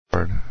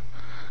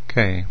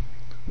Okay,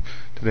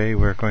 today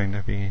we're going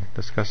to be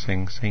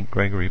discussing Saint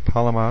Gregory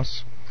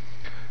Palamas,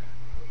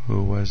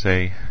 who was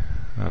a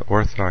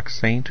Orthodox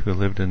saint who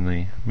lived in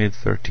the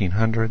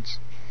mid-1300s,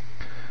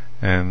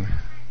 and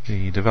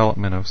the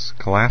development of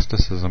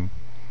scholasticism,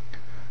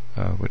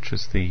 which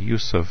is the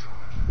use of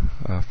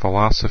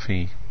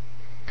philosophy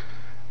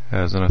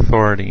as an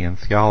authority in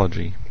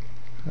theology,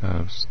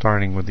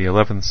 starting with the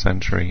 11th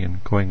century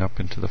and going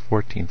up into the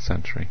 14th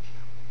century.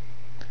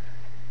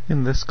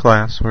 In this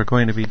class, we're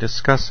going to be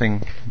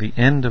discussing the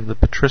end of the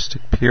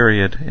patristic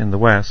period in the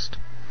West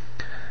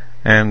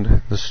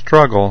and the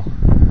struggle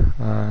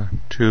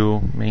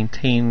to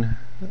maintain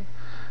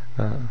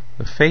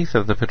the faith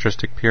of the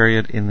patristic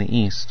period in the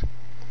East.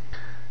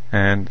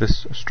 And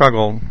this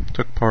struggle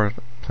took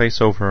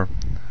place over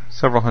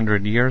several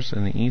hundred years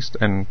in the East,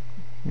 and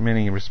in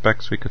many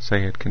respects we could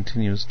say it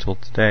continues till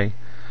today.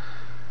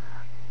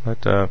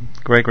 But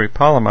Gregory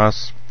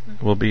Palamas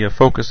will be a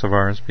focus of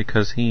ours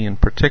because he in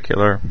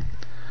particular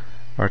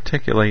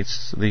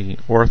articulates the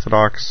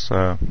Orthodox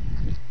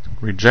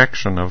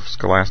rejection of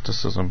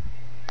scholasticism.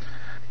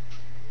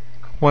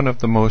 One of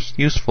the most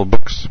useful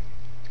books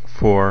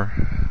for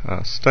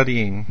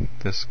studying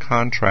this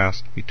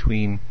contrast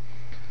between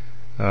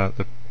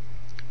the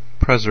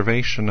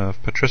preservation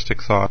of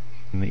patristic thought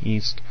in the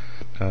East,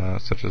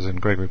 such as in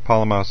Gregory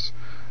Palamas,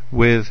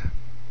 with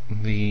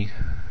the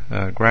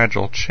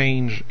gradual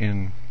change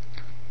in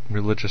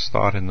religious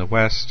thought in the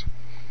West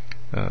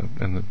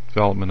and the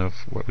development of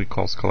what we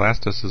call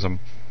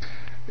scholasticism,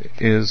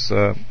 is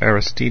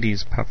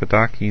Aristides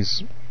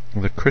Papadakis'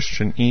 The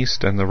Christian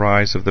East and the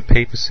Rise of the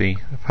Papacy,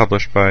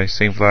 published by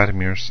St.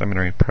 Vladimir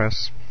Seminary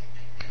Press.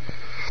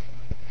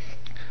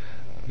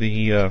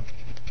 The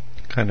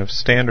kind of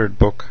standard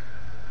book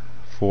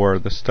for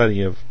the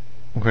study of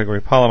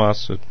Gregory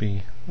Palamas would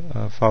be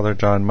Father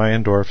John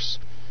Meyendorff's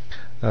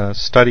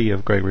Study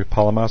of Gregory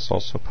Palamas,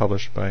 also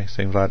published by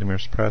St.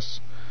 Vladimir's Press.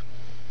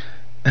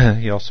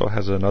 He also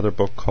has another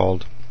book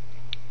called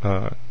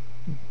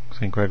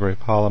St. Gregory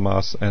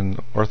Palamas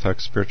and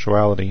Orthodox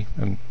Spirituality,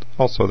 and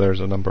also there's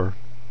a number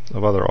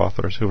of other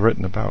authors who've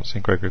written about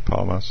St. Gregory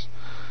Palamas.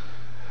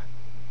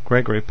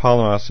 Gregory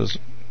Palamas'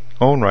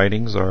 own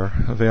writings are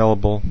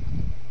available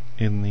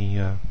in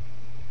the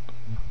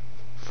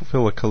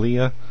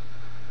Philokalia,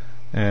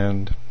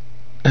 and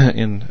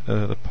in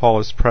the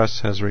Paulist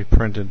Press has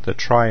reprinted the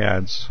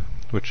Triads,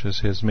 which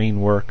is his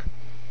main work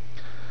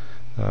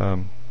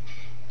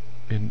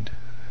in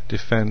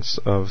defense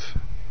of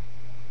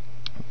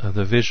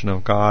the vision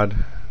of God,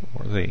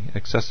 or the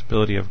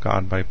accessibility of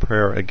God by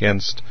prayer,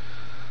 against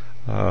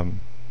the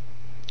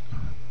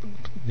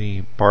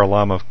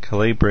Barlaam of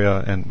Calabria,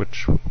 and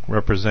which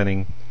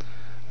representing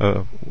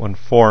one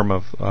form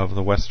of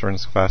the Western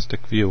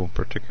scholastic view,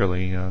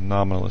 particularly a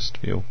nominalist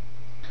view.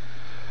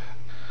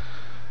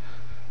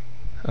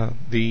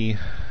 The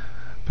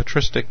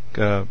patristic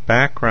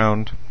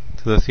background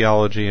to the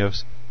theology of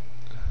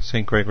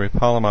St. Gregory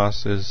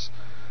Palamas is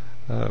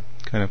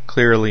kind of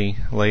clearly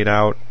laid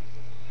out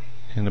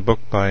in a book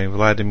by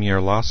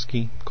Vladimir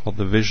Lossky called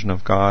The Vision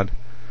of God,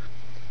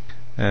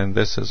 and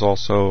this has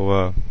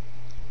also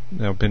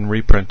been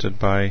reprinted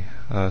by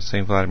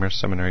St. Vladimir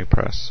Seminary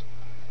Press.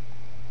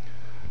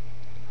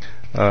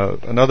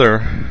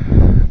 Another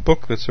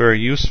book that's very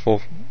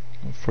useful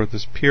for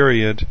this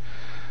period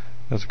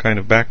as a kind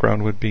of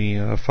background would be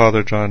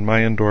Father John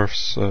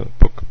Meyendorff's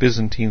book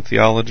Byzantine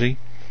Theology,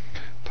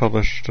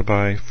 published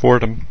by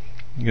Fordham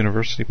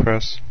University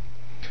Press.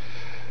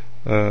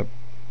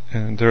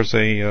 And there's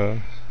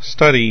a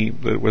study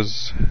that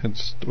was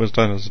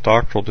done as a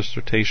doctoral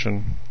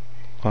dissertation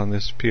on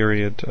this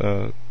period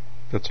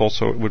that's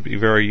also would be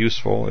very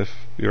useful if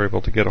you're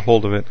able to get a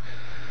hold of it,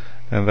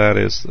 and that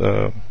is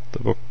the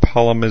book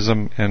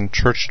Palamism and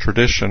Church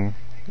Tradition,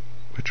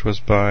 which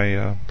was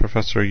by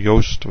Professor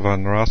Joost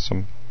van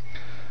Rossum,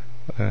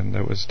 and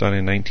it was done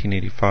in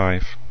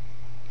 1985.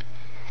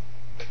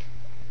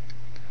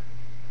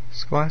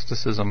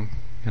 Scholasticism,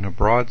 in a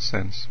broad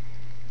sense,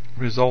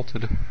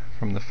 resulted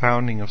from the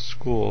founding of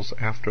schools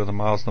after the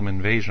Muslim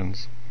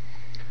invasions,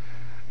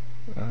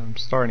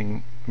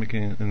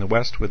 beginning in the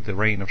West with the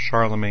reign of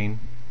Charlemagne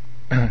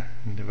and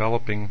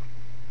developing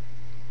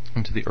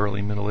into the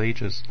early Middle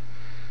Ages,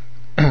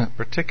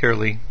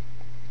 particularly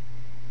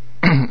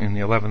in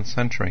the 11th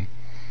century.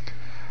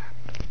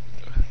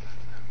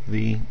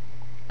 The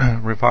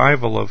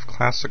revival of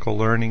classical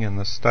learning and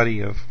the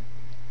study of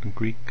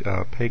Greek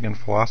pagan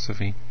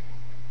philosophy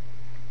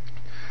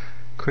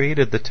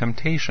created the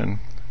temptation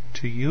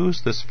to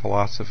use this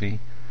philosophy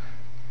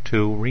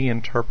to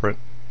reinterpret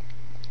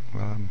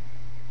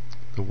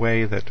the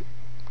way that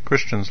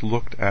Christians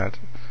looked at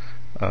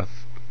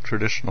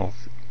traditional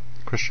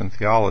Christian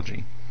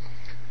theology.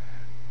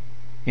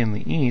 In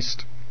the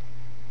East,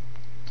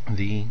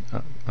 the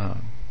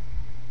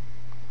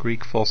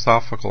Greek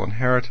philosophical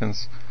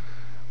inheritance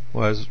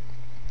was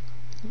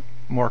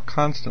more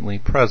constantly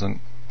present,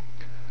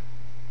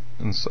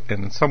 and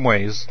in some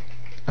ways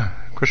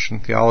Christian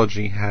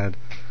theology had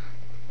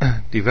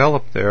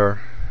developed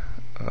there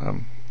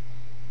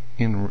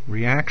in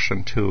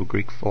reaction to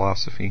Greek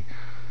philosophy.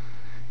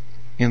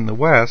 In the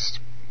West,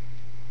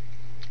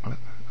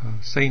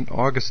 St.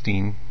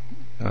 Augustine,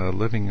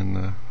 living in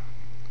the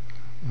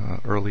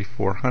early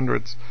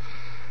 400s,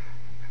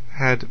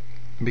 had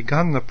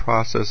begun the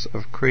process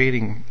of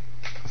creating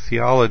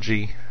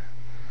theology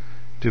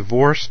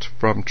divorced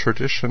from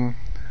tradition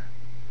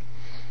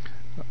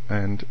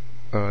and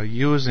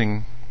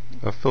using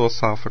a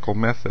philosophical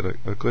method.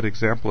 A good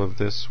example of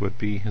this would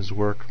be his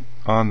work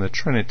on the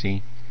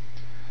Trinity,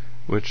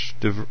 which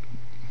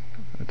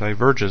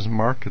diverges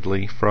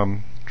markedly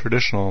from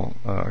traditional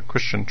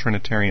Christian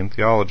Trinitarian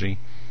theology,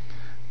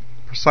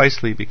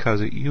 precisely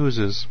because it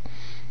uses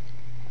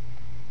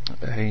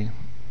a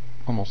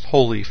almost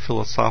wholly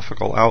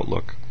philosophical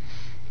outlook.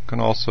 You can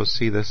also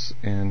see this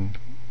in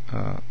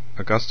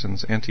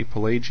Augustine's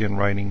anti-Pelagian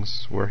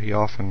writings, where he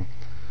often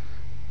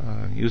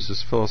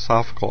uses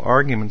philosophical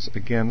arguments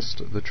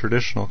against the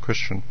traditional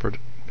Christian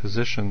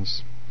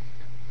positions,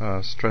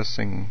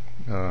 stressing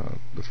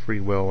the free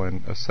will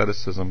and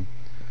asceticism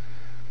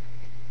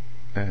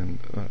and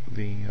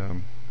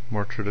the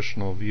more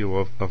traditional view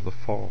of the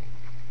fall.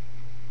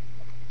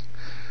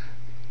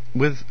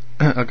 With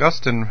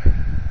Augustine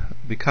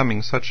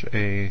becoming such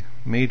a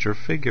major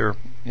figure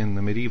in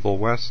the medieval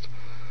West,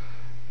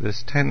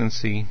 this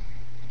tendency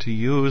to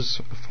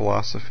use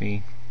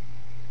philosophy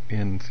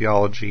in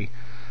theology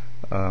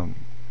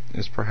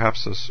is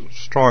perhaps a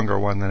stronger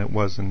one than it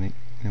was in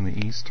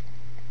the East.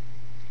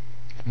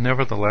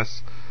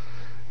 Nevertheless,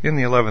 in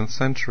the 11th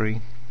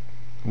century,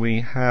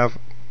 we have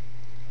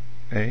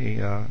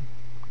a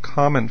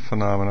common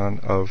phenomenon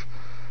of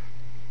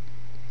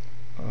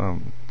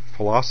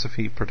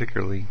philosophy,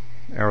 particularly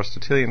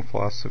Aristotelian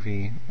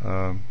philosophy,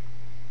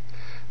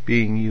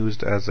 being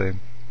used as a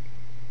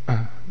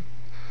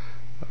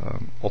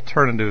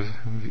alternative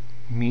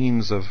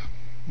means of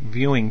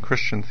viewing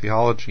Christian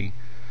theology,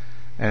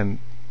 and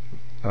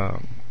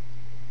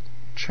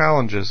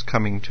challenges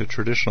coming to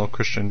traditional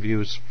Christian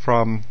views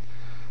from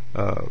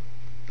the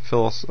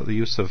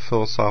use of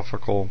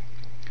philosophical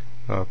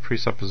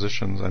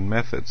presuppositions and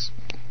methods.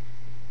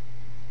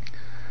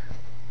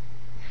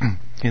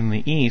 In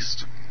the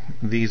East,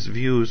 these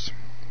views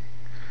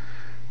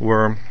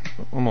were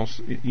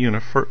almost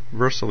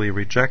universally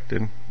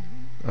rejected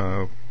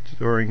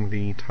during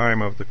the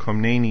time of the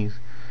Komneni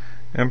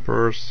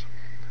emperors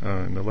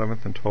in the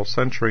 11th and 12th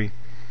century.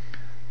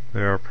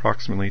 There are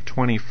approximately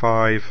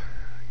 25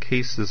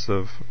 cases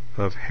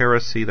of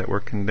heresy that were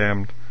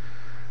condemned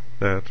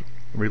that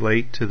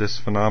relate to this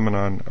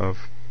phenomenon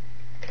of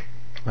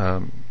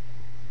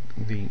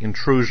the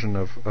intrusion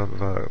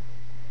of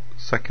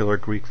secular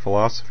Greek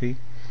philosophy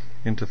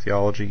into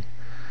theology.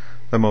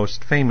 The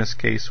most famous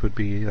case would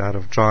be that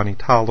of John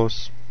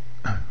Italos,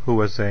 who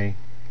was the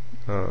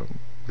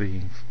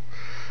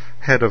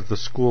head of the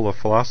School of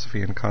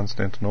Philosophy in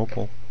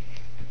Constantinople.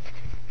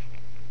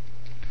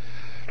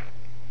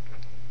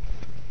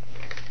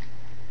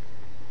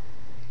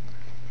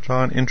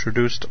 John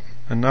introduced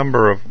a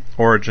number of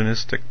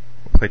Origenistic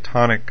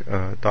Platonic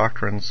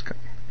doctrines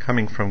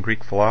coming from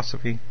Greek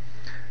philosophy,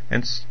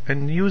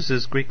 and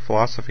uses Greek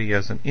philosophy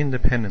as an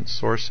independent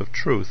source of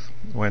truth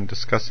when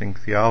discussing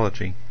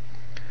theology.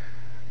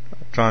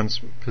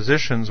 John's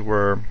positions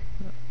were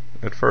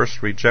at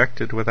first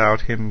rejected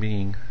without him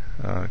being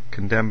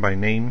condemned by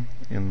name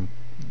in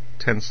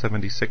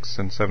 1076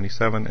 and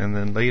 77, and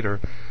then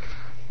later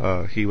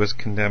he was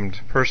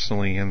condemned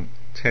personally in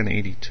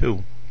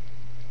 1082.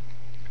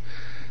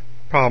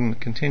 The problem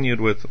continued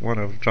with one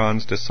of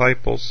John's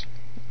disciples,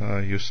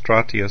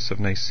 Eustratius of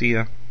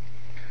Nicaea,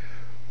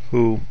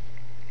 who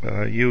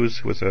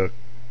was a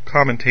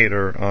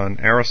commentator on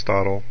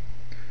Aristotle,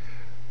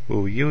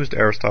 who used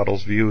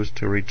Aristotle's views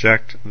to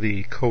reject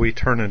the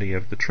co-eternity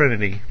of the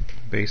Trinity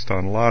based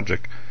on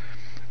logic.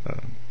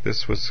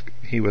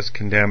 He was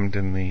condemned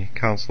in the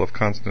Council of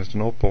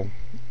Constantinople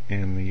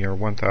in the year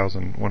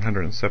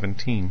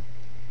 1117.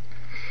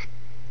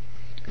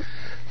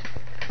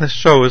 This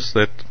shows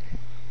that,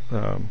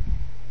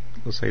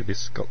 let's say,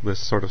 this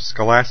sort of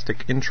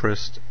scholastic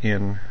interest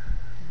in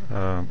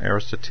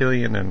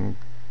Aristotelian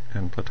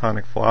and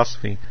Platonic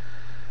philosophy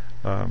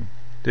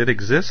did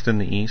exist in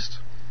the East,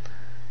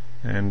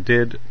 and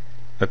did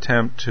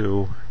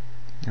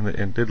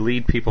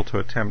lead people to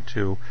attempt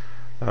to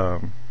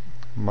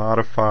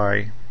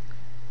modify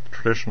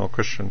traditional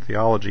Christian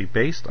theology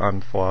based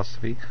on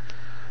philosophy,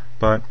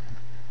 but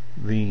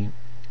the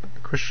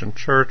Christian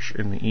Church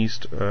in the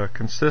East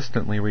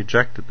consistently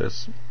rejected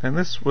this, and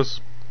this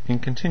was in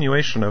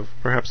continuation of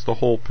perhaps the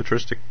whole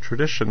patristic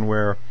tradition,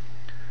 where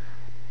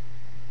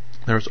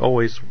there's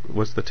always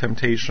was the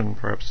temptation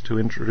perhaps to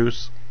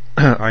introduce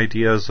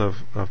ideas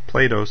of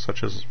Plato,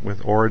 such as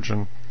with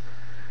Origen,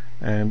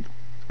 and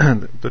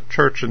the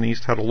Church in the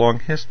East had a long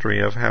history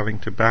of having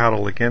to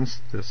battle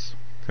against this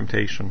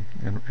temptation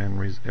and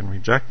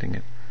rejecting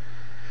it.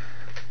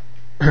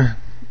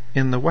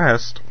 In the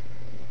West,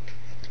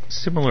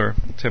 similar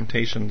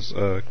temptations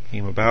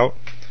came about.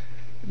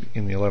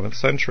 In the 11th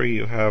century,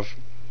 you have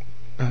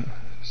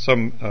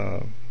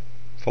some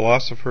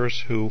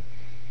philosophers who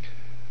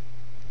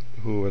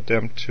who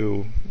attempt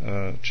to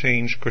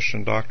change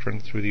Christian doctrine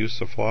through the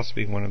use of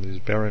philosophy. One of these,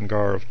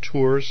 Berengar of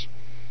Tours,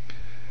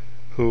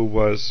 who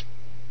was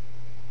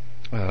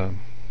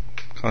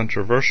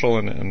controversial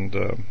and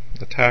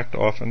attacked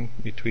often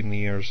between the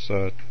years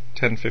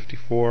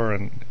 1054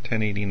 and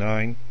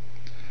 1089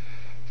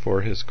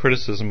 for his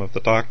criticism of the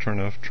doctrine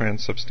of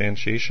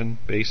transubstantiation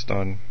based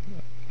on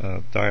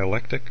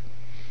dialectic.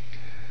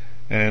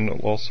 And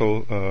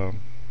also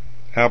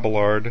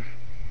Abelard,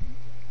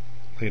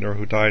 later,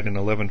 who died in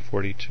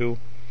 1142,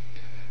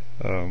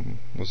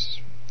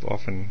 was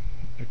often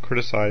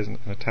criticized and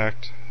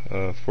attacked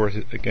for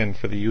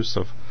the use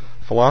of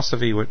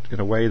philosophy in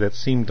a way that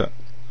seemed to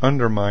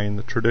undermine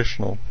the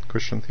traditional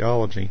Christian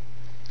theology.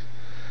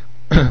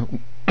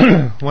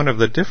 One of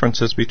the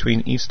differences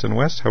between East and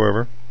West,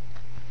 however,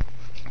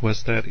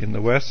 was that in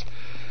the West,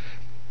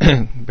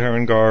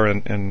 Berengar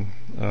and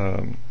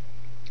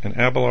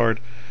Abelard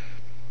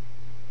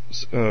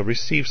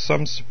received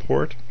some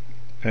support,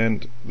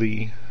 and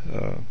the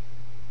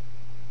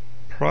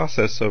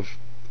process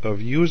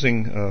of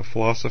using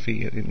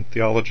philosophy in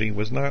theology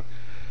was not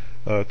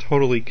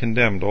totally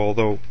condemned,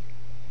 although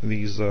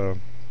these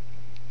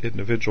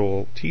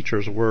individual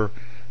teachers were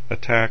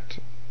attacked,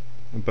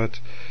 but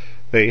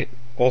they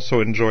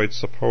also enjoyed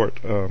support.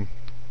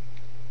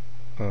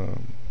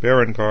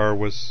 Berengar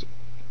was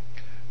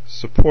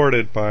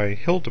supported by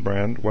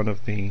Hildebrand, one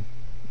of the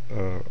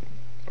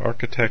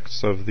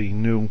architects of the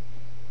new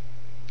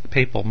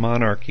papal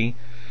monarchy.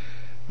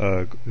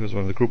 He was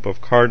one of the group of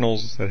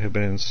cardinals that had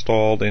been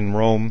installed in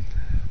Rome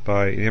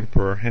by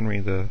Emperor Henry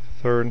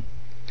III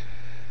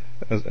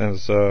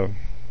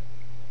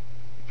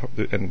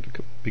and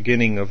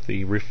beginning of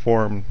the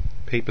Reformed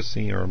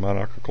papacy or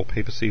monarchical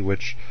papacy,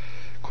 which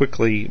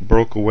quickly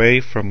broke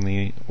away from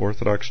the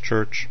Orthodox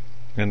Church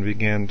and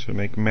began to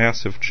make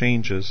massive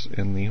changes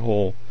in the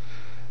whole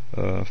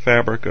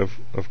fabric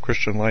of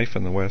Christian life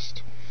in the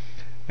West.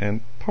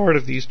 And part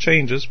of these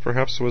changes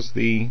perhaps was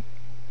the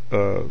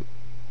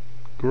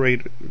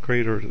greater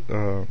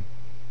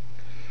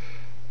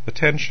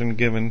attention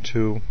given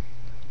to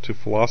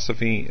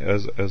philosophy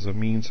as a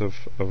means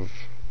of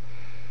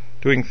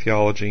doing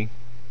theology.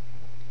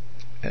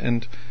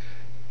 And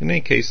in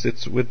any case,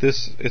 it's with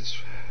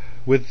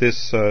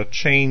this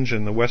change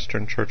in the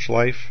Western Church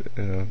life,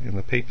 in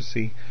the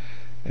papacy,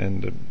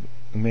 and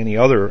many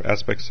other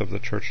aspects of the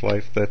Church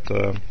life,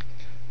 that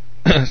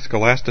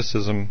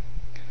scholasticism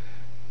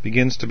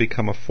begins to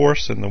become a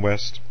force in the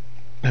West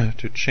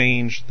to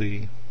change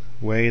the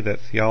way that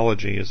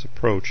theology is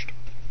approached.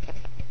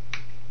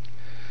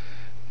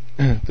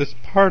 This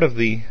part of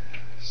the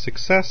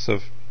success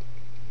of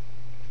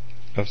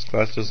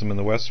scholasticism in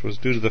the West was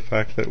due to the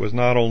fact that it was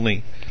not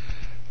only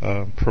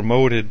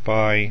promoted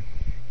by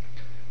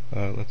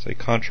let's say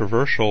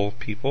controversial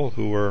people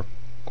who were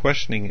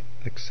questioning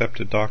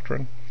accepted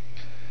doctrine,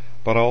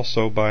 but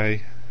also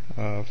by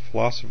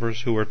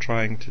philosophers who were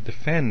trying to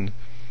defend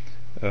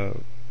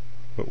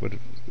what would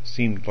have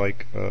seemed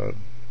like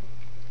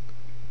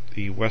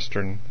the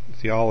Western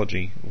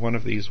theology. One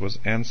of these was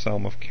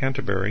Anselm of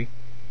Canterbury.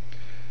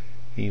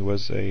 He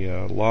was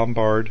a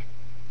Lombard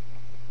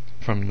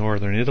from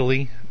northern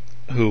Italy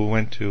who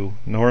went to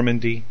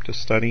Normandy to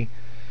study,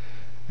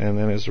 and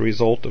then as a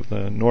result of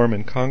the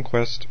Norman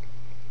conquest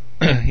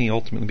he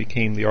ultimately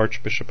became the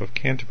Archbishop of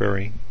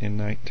Canterbury in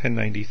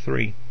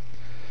 1093.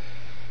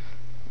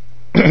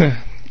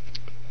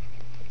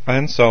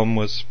 Anselm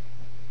was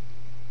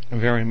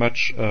very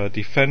much a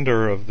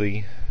defender of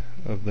the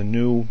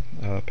new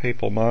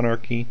papal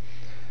monarchy,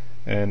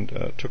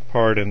 and took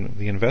part in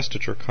the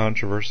investiture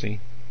controversy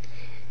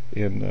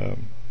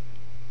in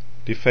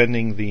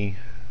defending the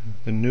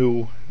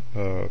new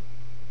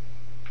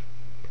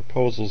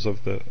proposals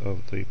of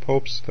the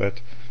popes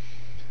that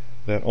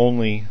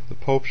only the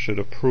pope should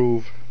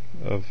approve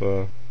of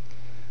the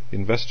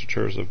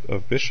investitures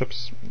of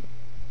bishops,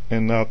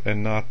 and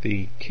not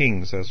the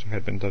kings, as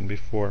had been done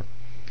before.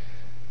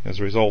 As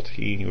a result,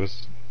 he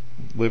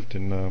lived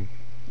in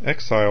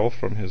exile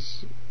from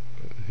his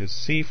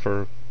see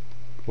for a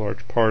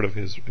large part of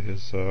his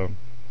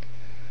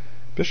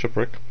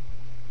bishopric,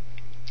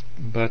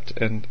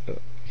 and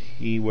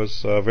he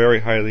was very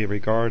highly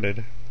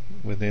regarded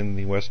within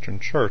the Western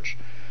Church.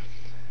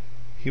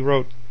 He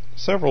wrote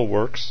several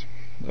works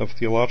of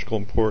theological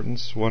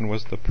importance. One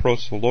was the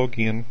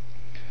Prosologion,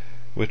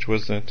 which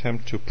was an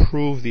attempt to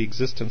prove the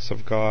existence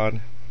of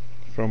God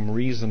from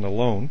reason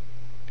alone,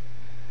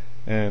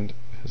 and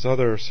his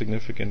other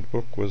significant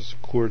book was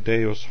Cur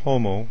Deus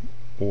Homo,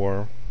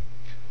 or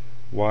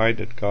Why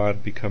Did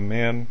God Become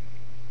Man,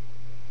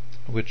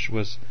 which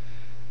was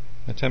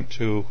an attempt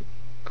to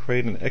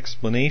create an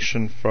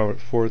explanation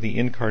for the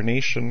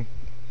incarnation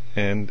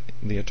and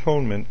the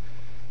atonement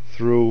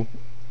through,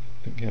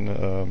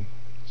 again,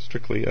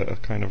 strictly a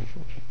kind of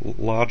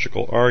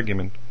logical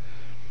argument.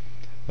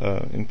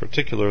 In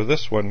particular,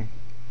 this one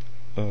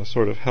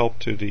sort of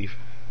helped to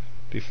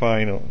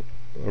define a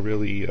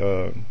really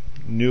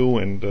new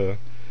and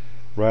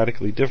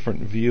radically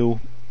different view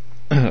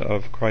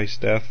of Christ's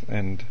death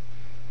and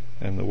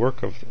and the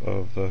work of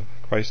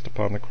Christ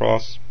upon the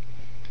cross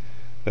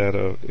that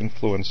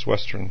influenced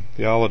Western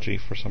theology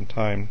for some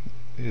time.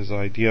 His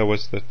idea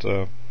was that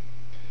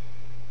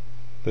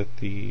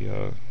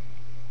the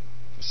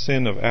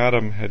sin of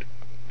Adam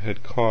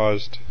had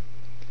caused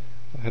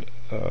a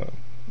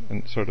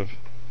sort of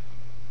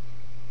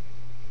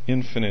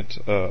infinite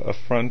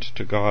affront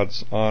to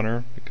God's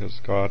honor, because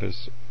God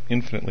is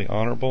infinitely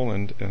honorable,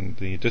 and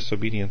the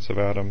disobedience of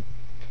Adam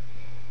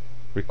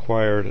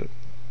required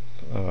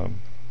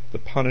the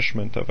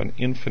punishment of an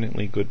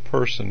infinitely good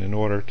person in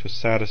order to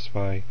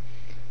satisfy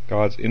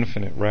God's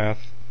infinite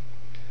wrath,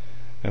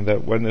 and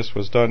that when this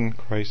was done,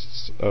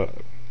 Christ's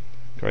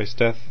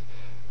death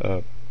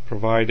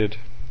provided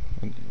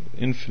an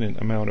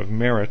infinite amount of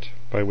merit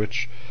by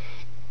which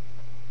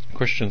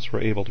Christians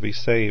were able to be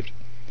saved.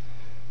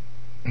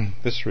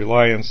 This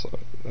reliance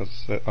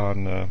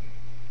on,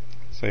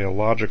 say, a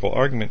logical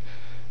argument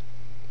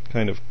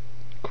kind of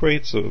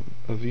creates a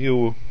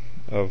view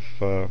of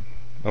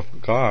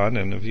God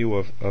and a view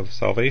of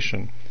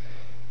salvation,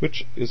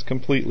 which is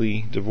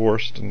completely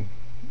divorced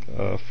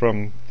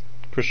from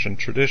Christian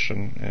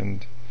tradition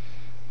and,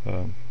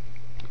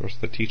 of course,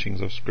 the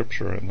teachings of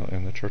Scripture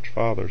and the Church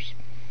Fathers.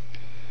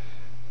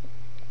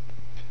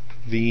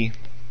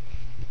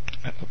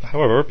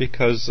 However,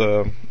 because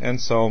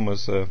Anselm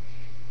was a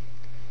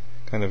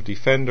kind of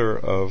defender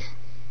of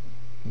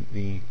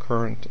the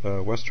current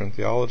Western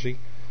theology,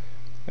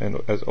 and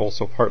as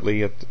also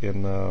partly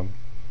in the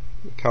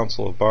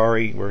Council of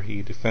Bari, where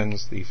he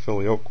defends the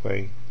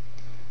Filioque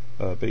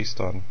based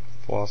on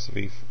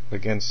philosophy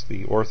against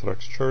the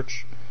Orthodox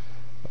Church,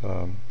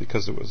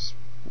 because it was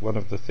one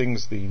of the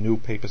things the new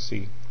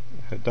papacy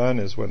had done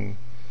is when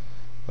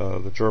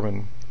the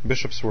German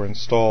bishops were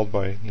installed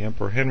by the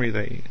Emperor Henry,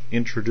 they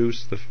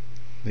introduced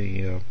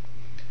the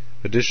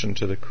addition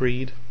to the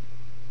creed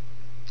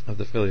of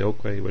the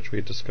Filioque, which we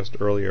had discussed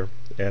earlier,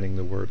 adding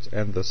the words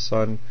 "and the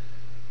Son"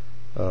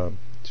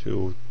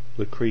 to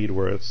the creed,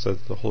 where it says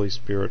the Holy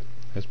Spirit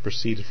has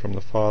proceeded from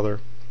the Father.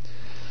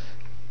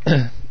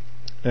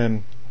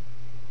 And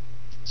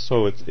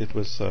so it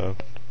was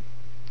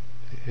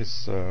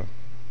his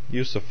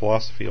use of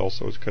philosophy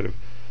also was kind of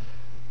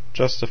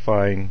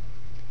justifying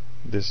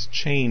this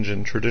change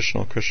in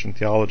traditional Christian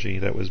theology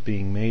that was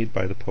being made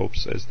by the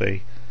popes as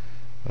they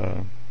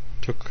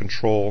took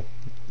control,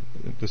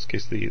 in this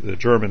case the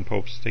German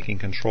popes taking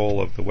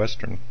control of the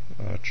Western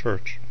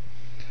Church.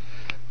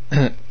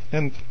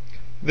 And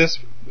this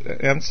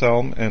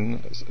Anselm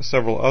and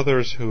several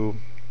others who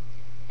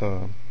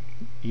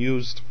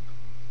used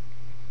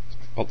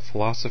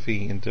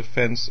philosophy in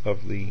defense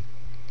of the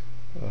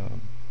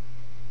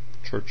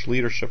church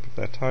leadership of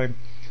that time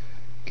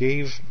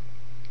gave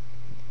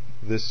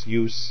this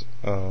use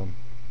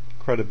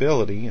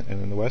credibility,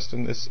 and in the West,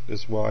 and this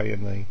is why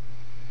in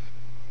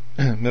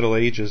the Middle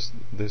Ages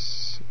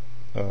this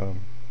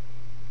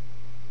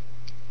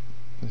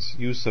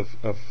use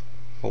of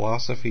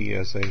philosophy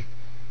as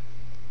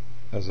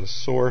a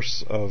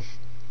source of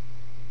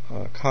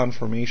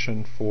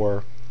confirmation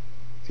for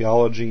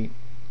theology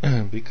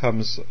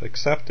becomes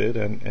accepted,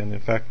 and in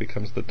fact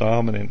becomes the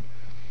dominant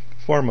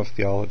form of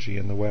theology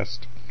in the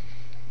West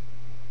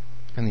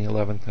in the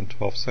 11th and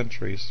 12th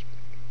centuries.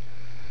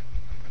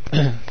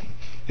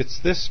 It's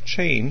this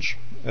change,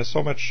 as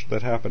so much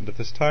that happened at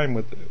this time,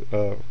 with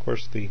of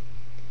course the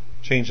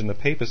change in the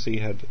papacy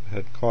had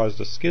caused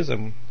a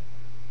schism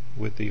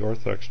with the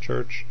Orthodox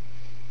Church,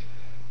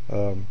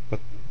 but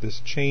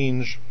this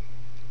change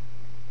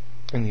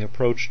in the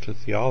approach to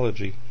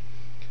theology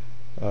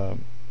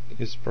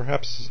is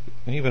perhaps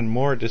an even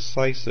more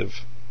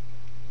decisive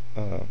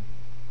kind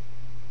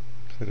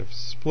of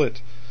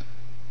split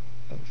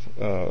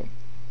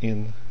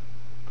in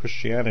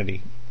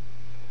Christianity.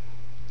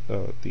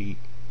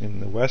 In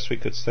the West, we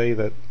could say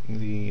that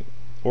the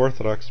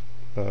Orthodox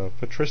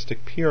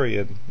patristic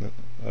period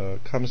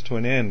comes to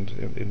an end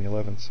in the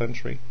 11th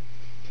century,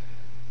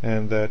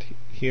 and that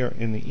here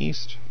in the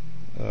East,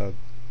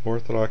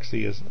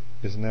 Orthodoxy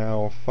is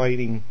now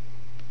fighting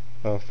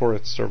for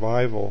its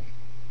survival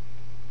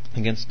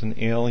against an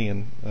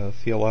alien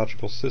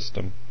theological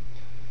system.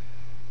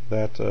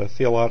 That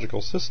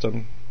theological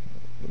system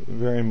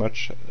very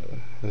much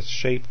has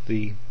shaped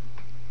the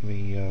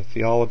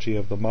theology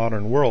of the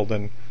modern world,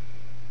 and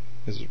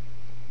is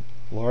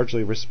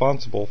largely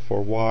responsible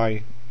for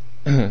why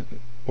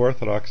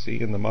orthodoxy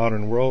in the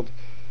modern world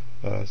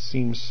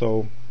seems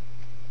so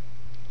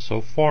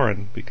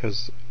foreign,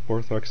 because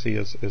orthodoxy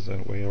is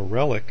in a way a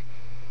relic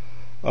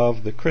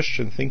of the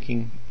Christian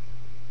thinking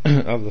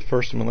of the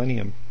first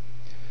millennium,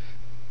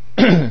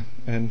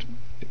 and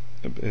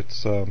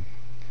it's a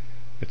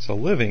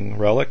living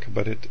relic,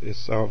 but it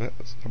is in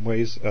some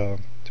ways,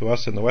 to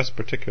us in the West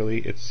particularly,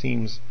 it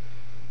seems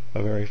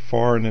a very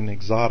foreign and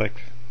exotic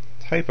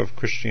type of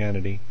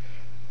Christianity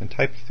and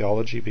type of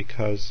theology,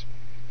 because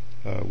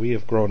we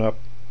have grown up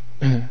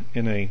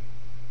in a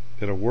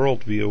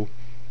worldview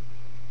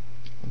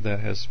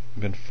that has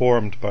been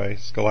formed by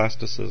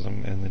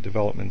scholasticism and the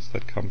developments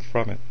that come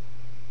from it.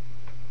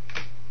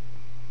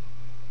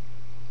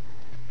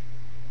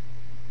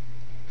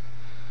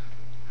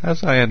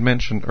 As I had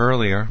mentioned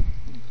earlier,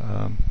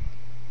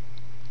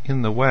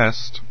 in the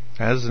West,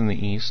 as in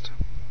the East,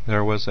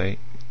 there was a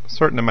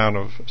certain amount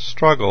of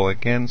struggle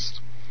against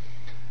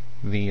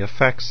the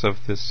effects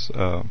of this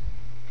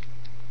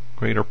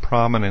greater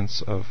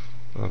prominence of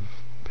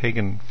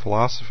pagan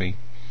philosophy.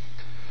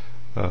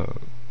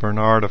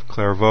 Bernard of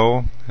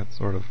Clairvaux had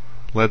sort of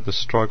led the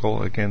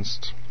struggle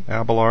against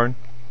Abelard,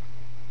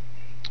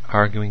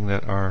 arguing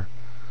that our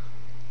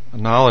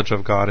knowledge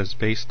of God is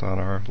based on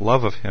our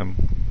love of Him.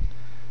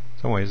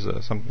 In some ways,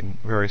 something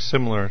very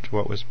similar to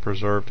what was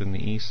preserved in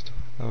the East,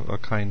 a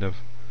kind of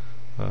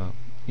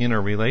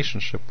inner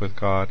relationship with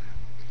God,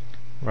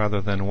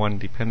 rather than one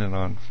dependent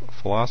on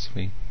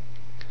philosophy.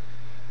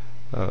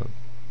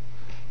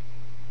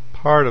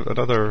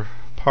 Another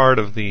part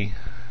of the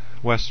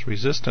West's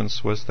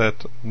resistance was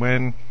that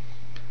when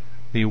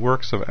the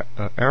works of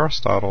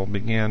Aristotle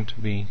began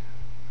to be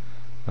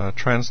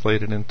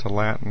translated into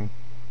Latin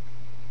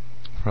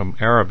from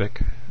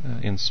Arabic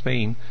in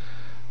Spain,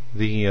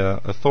 the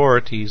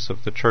authorities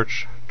of the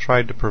Church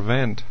tried to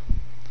prevent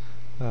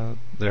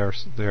their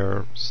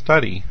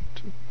study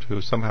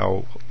to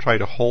somehow try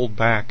to hold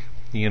back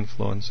the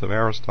influence of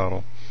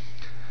Aristotle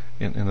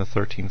in the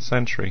 13th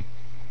century.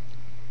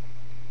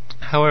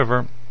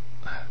 However,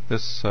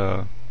 this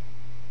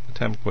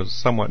attempt was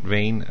somewhat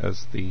vain,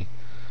 as the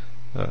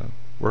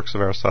works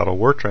of Aristotle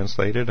were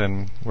translated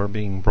and were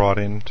being brought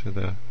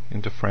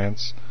into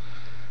France.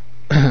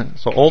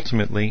 So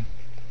ultimately,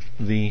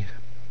 the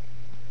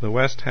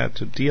West had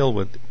to deal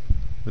with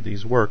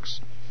these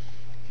works.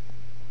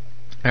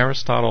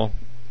 Aristotle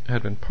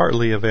had been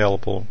partly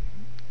available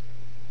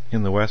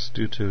in the West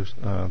due to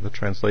the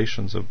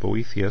translations of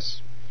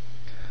Boethius,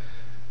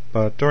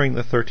 but during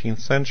the 13th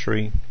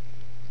century,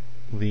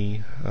 the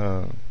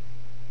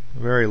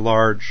very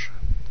large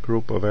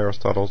group of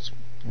Aristotle's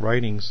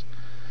writings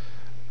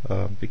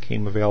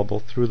became available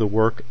through the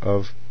work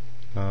of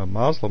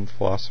Muslim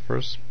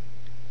philosophers,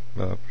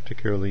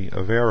 particularly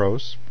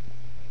Averroes,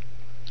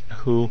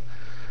 who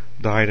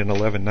died in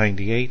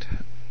 1198,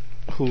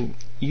 who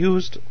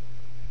used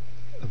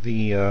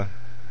the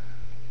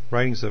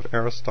writings of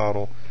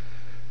Aristotle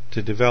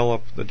to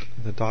develop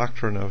the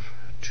doctrine of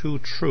two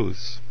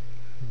truths,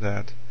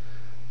 that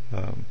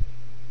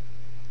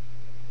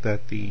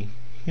the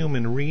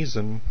human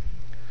reason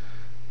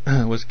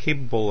was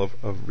capable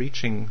of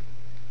reaching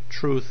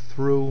truth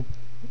through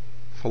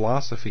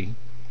philosophy,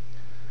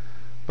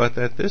 but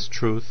that this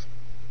truth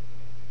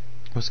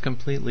was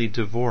completely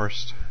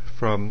divorced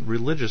from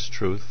religious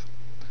truth,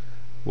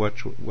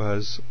 which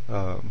was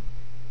kind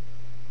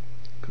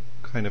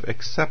of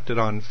accepted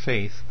on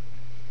faith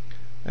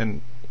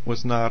and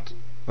was not,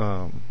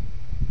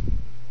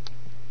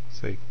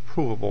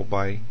 provable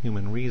by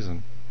human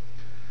reason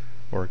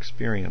or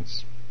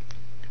experience.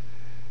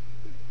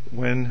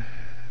 When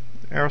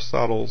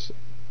Aristotle's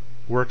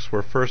works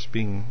were first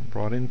being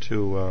brought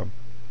into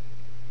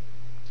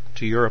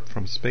to Europe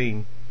from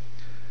Spain,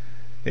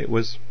 it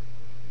was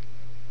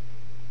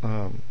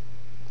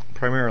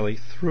primarily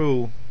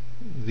through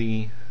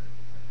the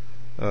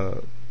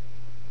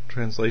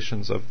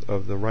translations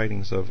of the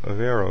writings of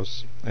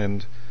Averroes,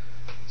 and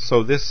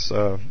so this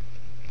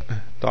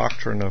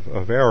doctrine of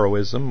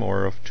Averroism,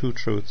 or of two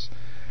truths,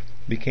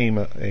 became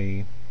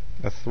a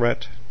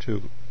threat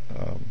to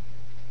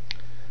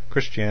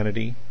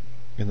Christianity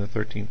in the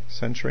 13th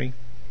century,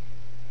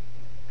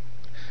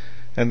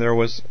 and there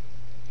was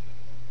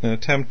an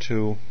attempt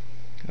to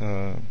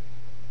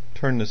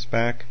turn this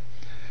back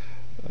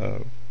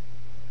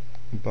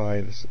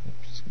by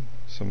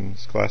some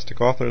scholastic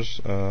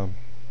authors.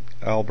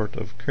 Albert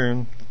of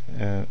Courn,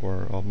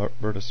 or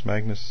Albertus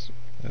Magnus,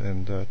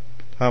 and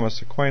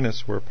Thomas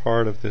Aquinas were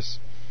part of this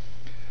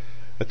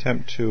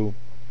attempt to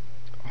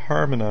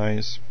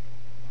harmonize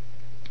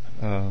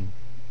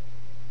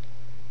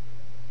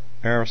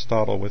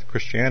Aristotle with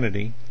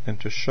Christianity, and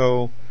to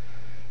show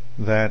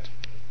that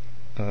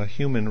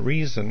human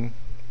reason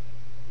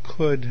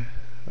could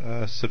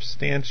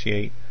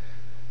substantiate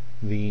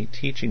the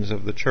teachings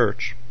of the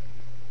Church.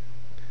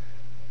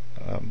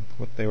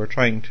 What they were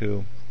trying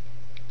to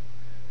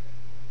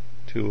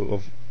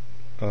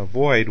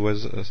avoid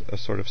was a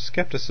sort of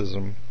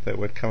skepticism that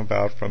would come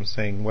about from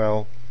saying,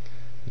 well,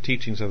 the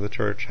teachings of the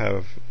Church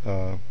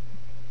are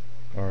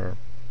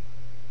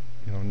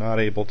not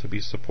able to be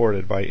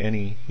supported by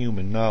any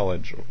human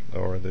knowledge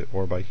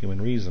or by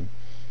human reason.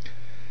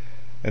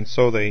 And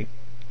so they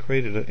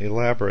created an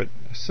elaborate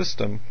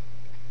system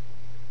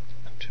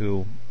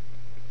to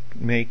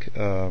make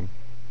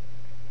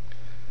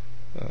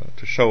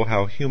to show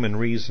how human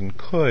reason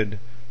could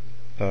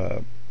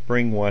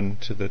bring one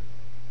to the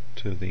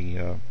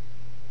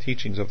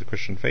teachings of the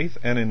Christian faith,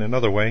 and in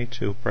another way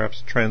to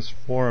perhaps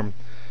transform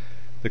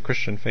the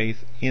Christian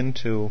faith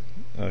into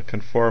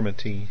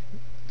conformity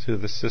to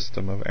the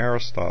system of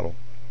Aristotle.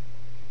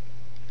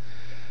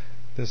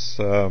 This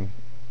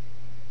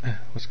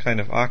was kind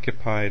of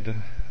occupied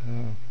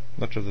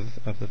much of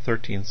the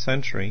 13th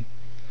century.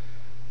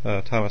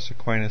 Thomas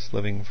Aquinas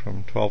living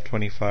from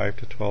 1225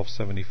 to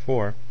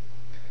 1274.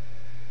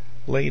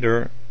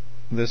 Later,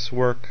 this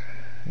work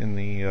in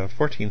the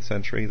 14th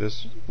century,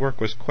 this work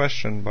was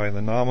questioned by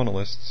the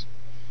nominalists,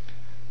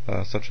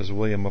 such as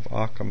William of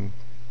Ockham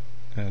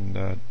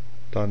and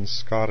Duns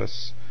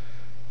Scotus,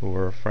 who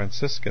were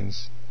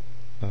Franciscans.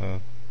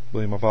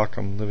 William of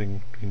Ockham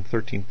living between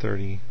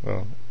 1330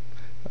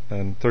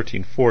 and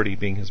 1340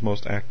 being his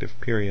most active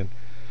period.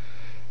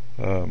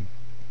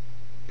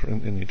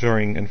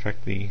 During, in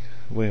fact, the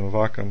William of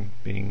Ockham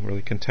being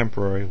really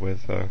contemporary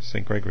with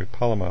St. Gregory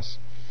Palamas.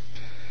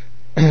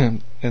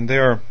 And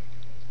their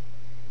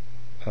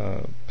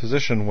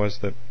position was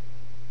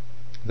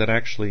that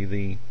actually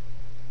the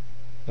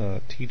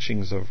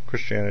teachings of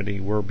Christianity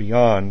were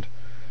beyond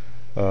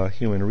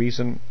human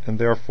reason, and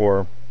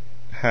therefore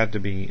had to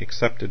be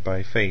accepted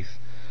by faith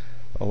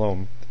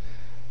alone.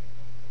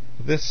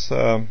 This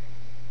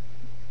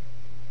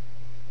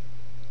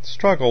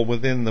struggle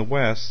within the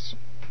West,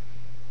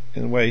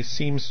 in a way,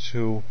 seems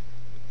to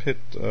pit,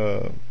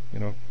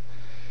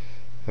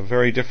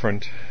 very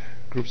different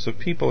groups of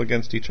people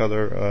against each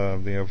other.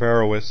 The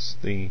Averroists,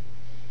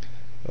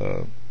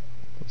 let's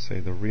say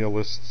the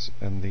realists,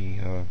 and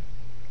the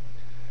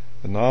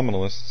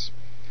nominalists,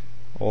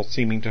 all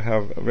seeming to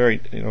have very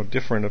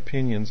different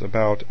opinions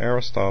about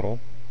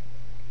Aristotle.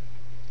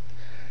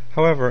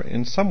 However,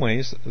 in some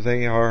ways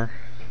they are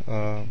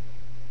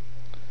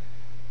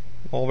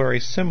all very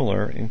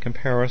similar in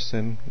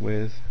comparison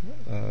with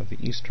the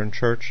Eastern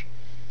Church,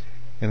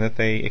 in that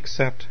they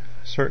accept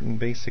certain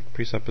basic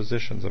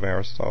presuppositions of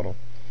Aristotle,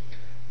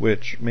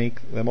 which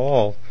make them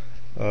all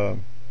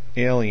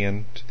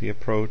alien to the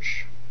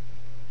approach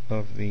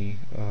of the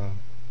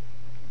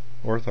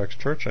Orthodox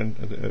Church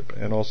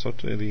and also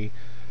to the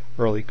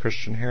early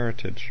Christian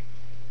heritage.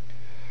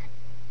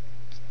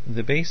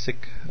 The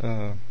basic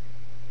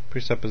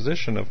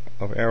presupposition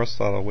of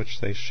Aristotle which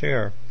they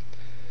share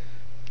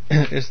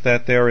is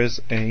that there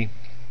is a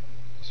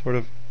sort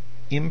of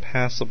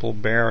impassable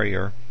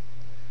barrier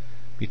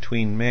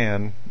between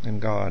man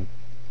and God,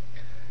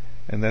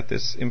 and that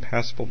this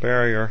impassable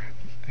barrier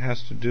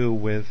has to do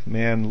with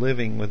man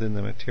living within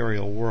the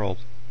material world.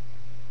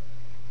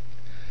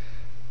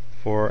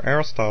 For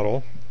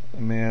Aristotle,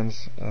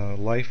 man's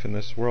life in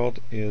this world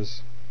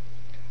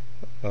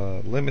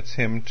limits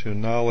him to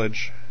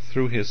knowledge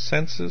through his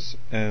senses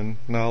and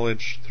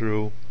knowledge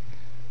through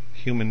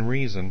human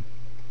reason.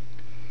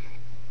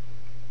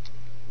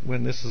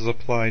 When this is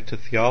applied to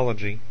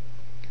theology,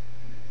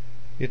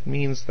 it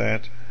means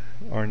that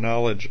our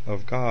knowledge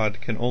of God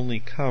can only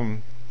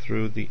come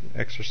through the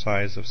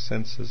exercise of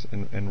senses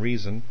and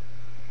reason,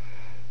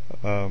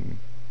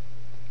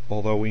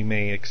 although we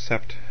may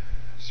accept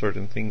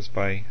certain things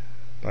by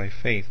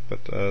faith, but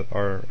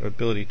our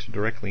ability to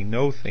directly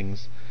know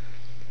things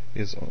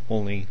is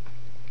only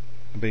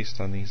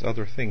based on these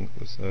other things,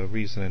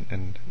 reason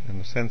and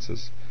the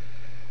senses.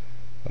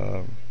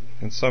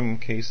 In some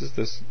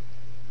cases,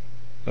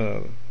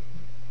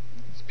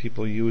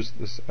 people use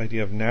this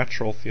idea of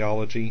natural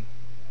theology,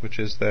 which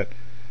is that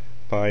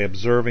by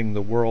observing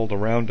the world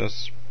around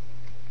us,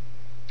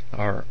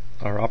 our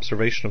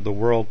observation of the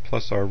world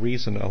plus our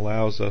reason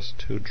allows us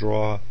to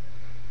draw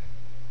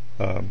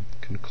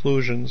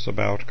conclusions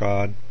about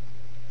God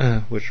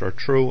which are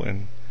true,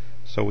 and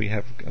so we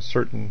have a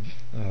certain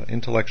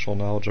intellectual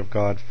knowledge of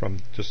God from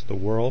just the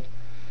world.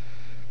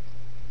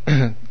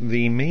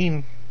 The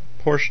main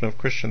portion of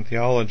Christian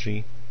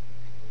theology,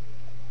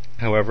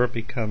 however,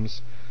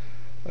 becomes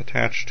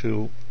attached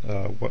to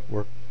what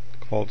were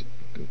called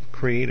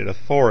created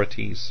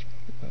authorities,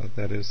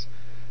 that is,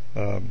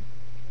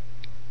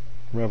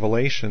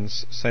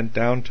 revelations sent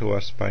down to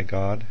us by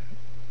God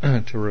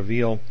to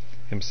reveal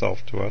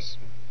Himself to us.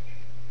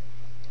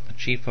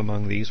 Chief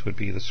among these would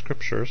be the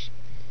Scriptures.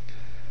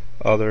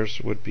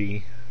 Others would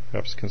be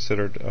perhaps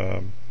considered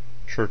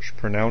church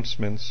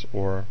pronouncements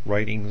or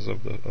writings of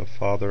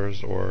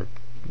fathers or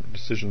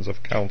decisions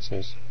of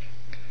councils.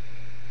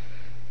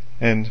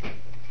 And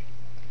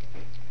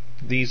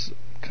these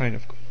kind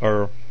of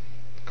are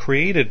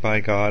created by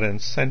God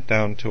and sent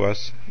down to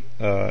us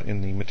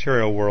in the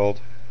material world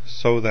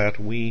so that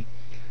we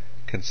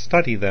can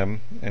study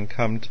them and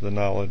come to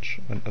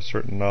a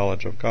certain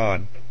knowledge of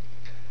God.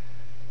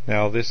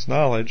 Now, this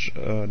knowledge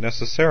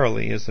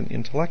necessarily is an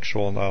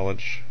intellectual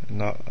knowledge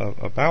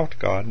about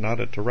God, not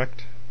a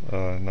direct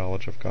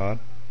knowledge of God.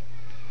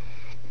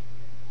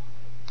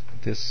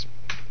 This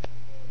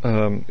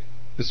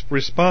is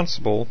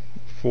responsible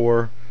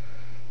for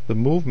the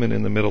movement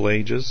in the Middle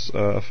Ages,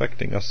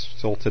 affecting us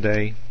still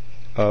today,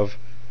 of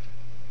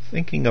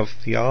thinking of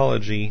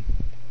theology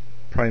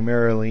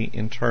primarily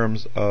in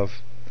terms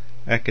of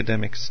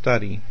academic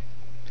study.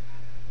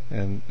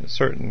 And in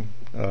certain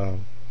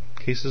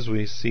cases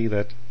we see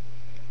that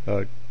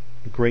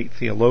great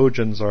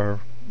theologians are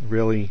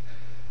really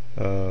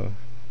kind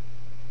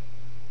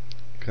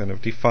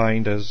of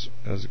defined as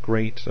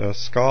great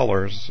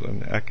scholars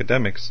and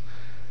academics,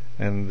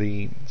 and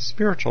the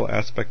spiritual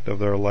aspect of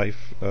their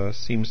life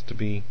seems to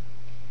be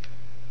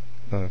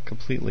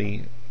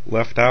completely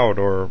left out,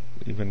 or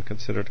even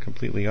considered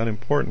completely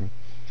unimportant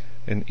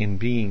in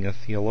being a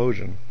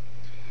theologian.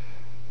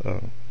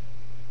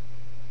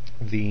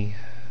 the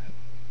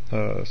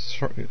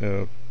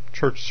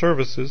church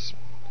services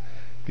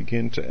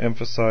begin to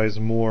emphasize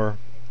more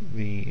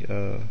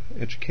the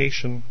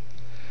education,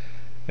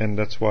 and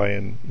that's why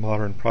in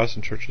modern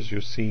Protestant churches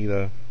you see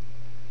the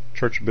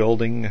church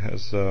building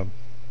has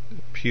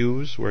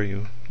pews where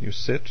you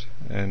sit,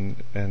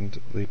 and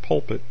the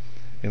pulpit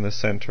in the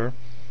center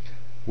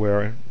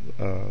where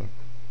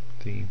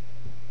the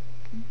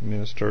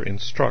minister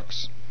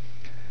instructs.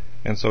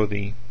 And so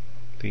the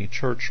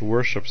church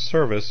worship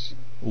service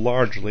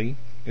largely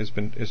is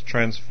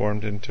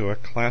transformed into a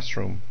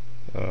classroom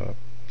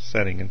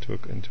setting,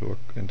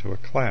 into a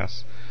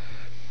class.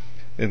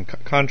 In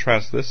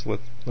contrast this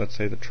with, let's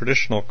say, the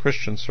traditional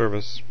Christian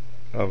service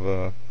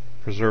of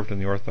preserved in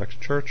the Orthodox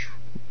Church,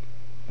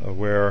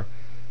 where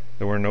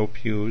there were no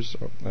pews,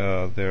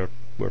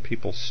 where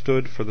people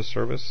stood for the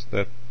service.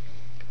 That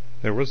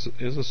there is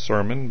a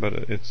sermon, but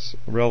it's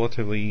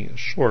relatively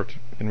short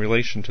in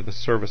relation to the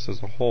service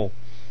as a whole.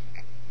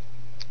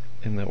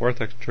 In the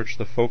Orthodox Church,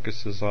 the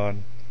focus is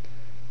on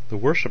the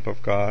worship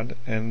of God,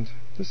 and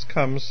this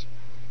comes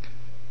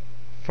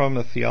from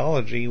a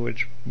theology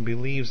which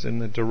believes in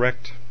the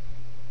direct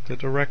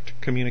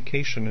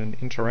communication and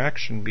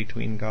interaction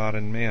between God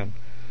and man.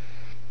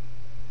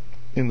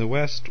 In the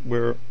West,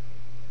 where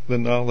the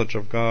knowledge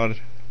of God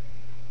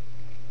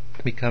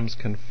becomes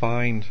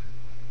confined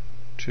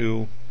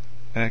to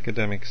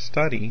academic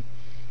study,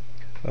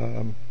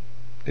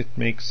 it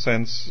makes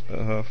sense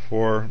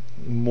for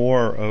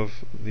more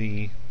of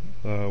the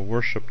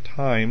worship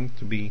time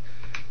to be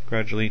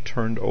gradually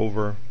turned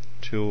over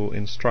to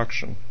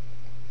instruction.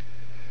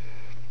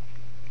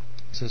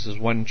 So this is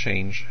one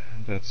change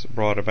that's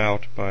brought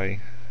about by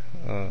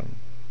the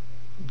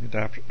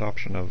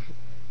adoption of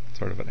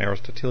sort of an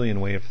Aristotelian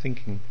way of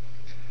thinking.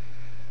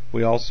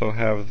 We also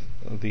have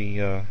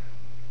the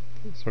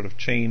sort of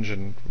change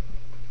in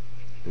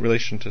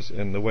relation to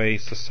in the way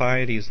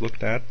society is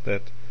looked at,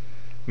 that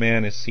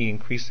man is seen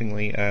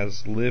increasingly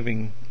as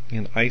living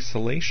in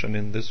isolation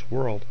in this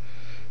world.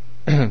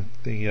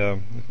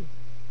 The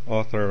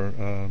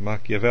author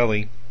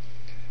Machiavelli,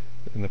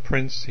 in The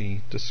Prince,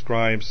 he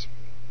describes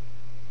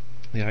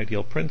the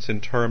ideal prince in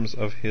terms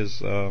of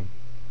his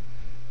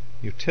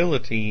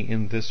utility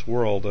in this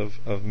world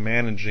of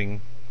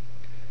managing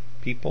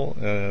people,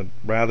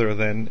 rather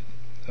than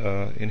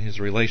in his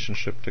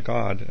relationship to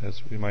God,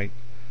 as we might,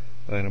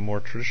 in a more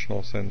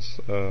traditional sense.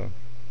 For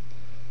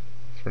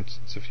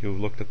instance, if you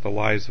looked at the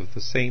lives of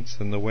the saints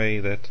and the way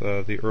that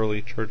the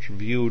early church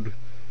viewed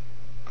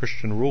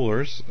Christian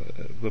rulers,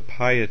 the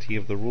piety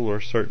of the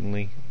ruler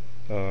certainly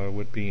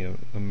would be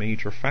a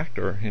major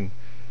factor in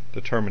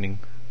determining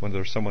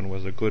whether someone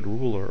was a good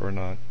ruler or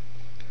not.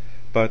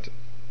 But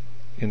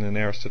in an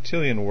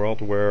Aristotelian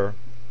world where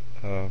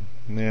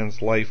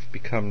man's life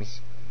becomes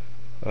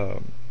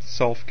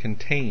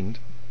self-contained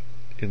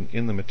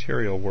in the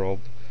material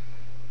world,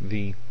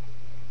 the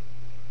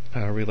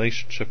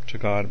relationship to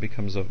God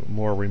becomes of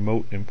more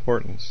remote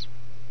importance.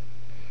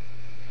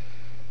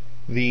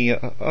 The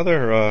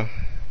other,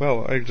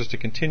 just to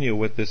continue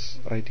with this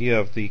idea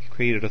of the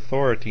created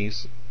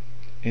authorities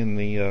in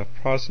the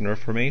Protestant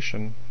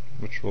Reformation,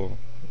 which will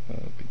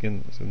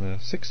begin in the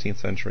 16th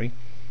century,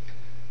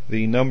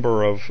 the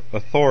number of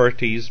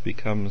authorities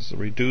becomes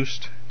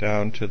reduced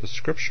down to the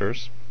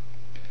Scriptures,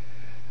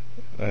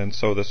 and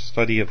so the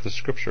study of the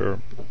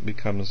Scripture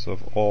becomes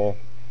of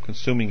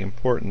all-consuming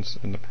importance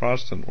in the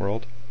Protestant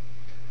world.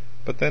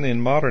 But then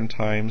in modern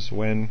times,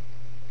 when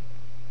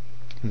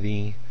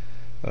the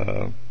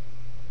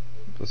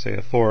let's say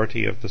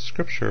authority of the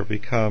Scripture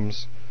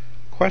becomes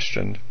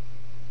questioned,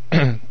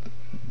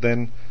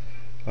 then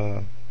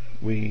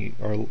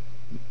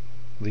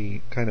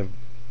the kind of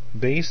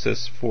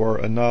basis for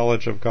a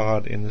knowledge of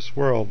God in this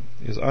world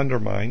is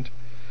undermined,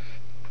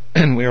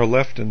 and we are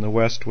left in the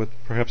West with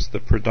perhaps the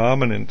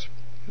predominant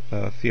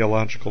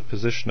theological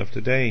position of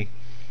today,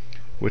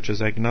 which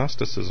is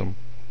agnosticism.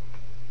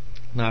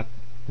 Not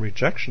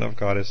rejection of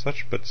God as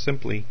such, but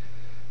simply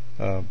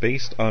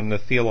based on the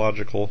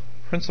theological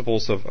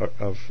principles of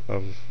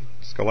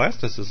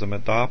scholasticism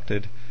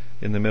adopted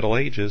in the Middle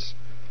Ages.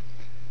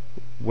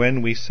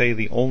 When we say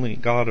the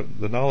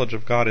knowledge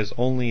of God is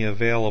only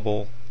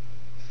available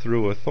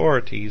through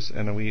authorities,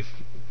 and we've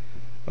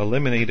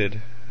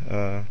eliminated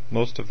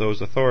most of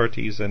those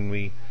authorities, and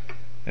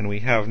we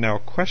have now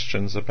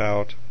questions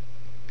about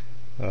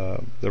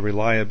the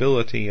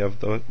reliability of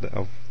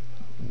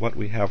what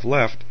we have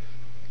left,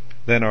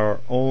 then our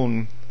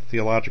own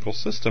theological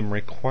system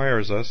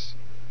requires us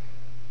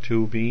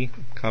to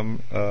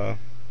become a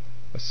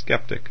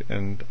skeptic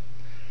and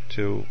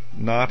to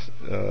not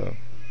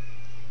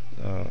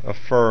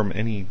affirm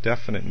any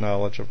definite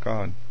knowledge of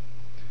God.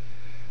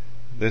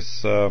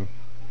 This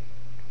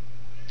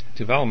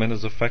development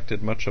has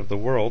affected much of the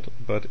world,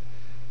 but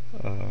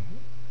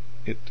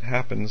it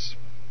happens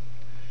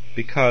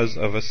because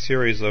of a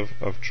series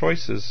of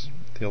choices,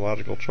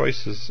 theological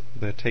choices,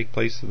 that take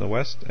place in the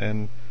West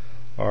and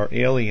are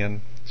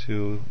alien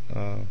to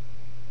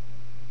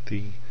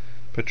the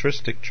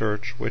patristic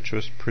church, which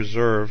was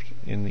preserved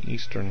in the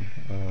Eastern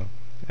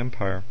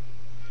Empire.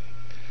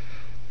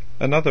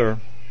 Another,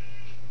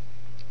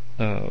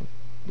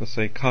 let's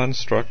say,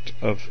 construct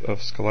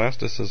of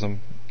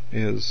scholasticism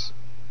is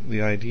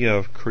the idea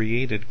of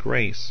created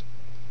grace.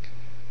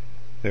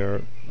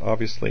 There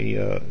obviously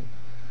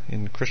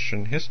in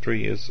Christian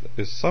history is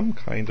some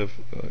kind of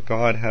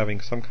God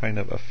having some kind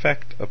of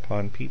effect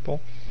upon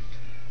people,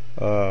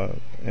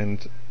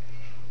 and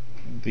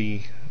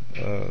the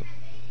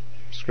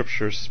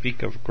scriptures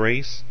speak of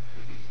grace,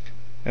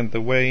 and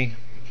the way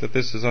that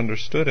this is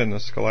understood in the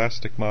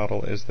scholastic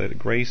model is that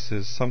grace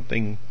is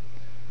something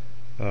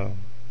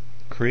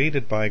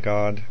created by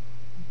God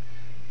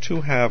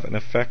to have an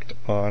effect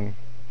on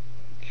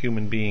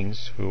human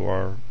beings who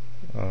are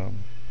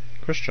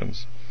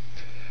Christians.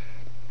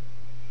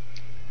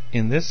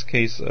 In this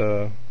case,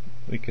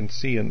 we can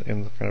see in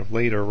the kind of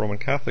later Roman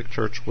Catholic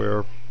Church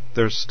where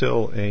there's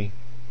still a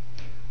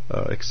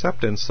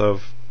acceptance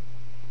of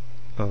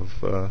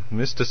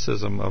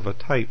mysticism of a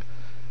type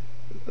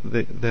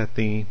that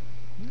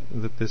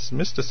this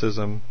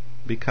mysticism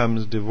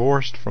becomes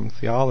divorced from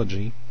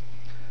theology,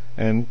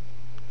 and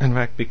in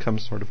fact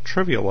becomes sort of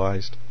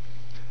trivialized,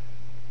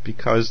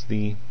 because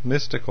the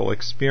mystical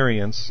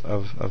experience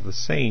of the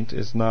saint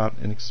is not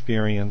an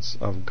experience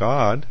of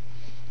God,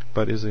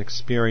 but is an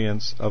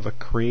experience of a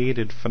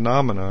created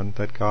phenomenon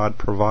that God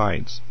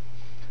provides.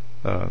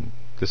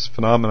 This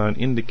phenomenon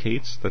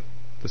indicates that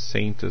the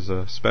saint is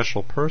a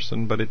special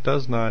person, but it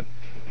doesn't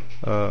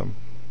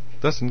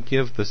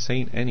give the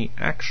saint any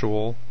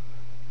actual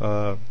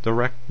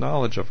direct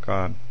knowledge of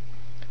God.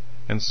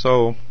 And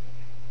so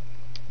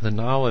the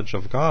knowledge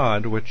of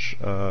God, which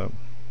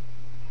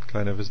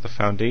kind of is the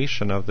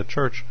foundation of the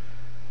church,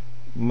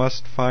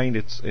 must find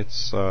its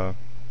kind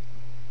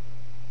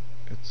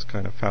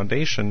of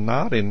foundation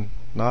not in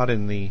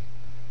the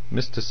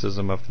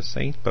mysticism of the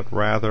saint, but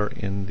rather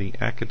in the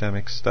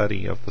academic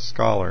study of the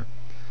scholar.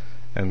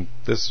 And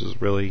this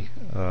is really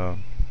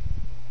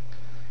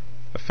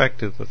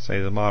affected, let's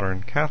say, the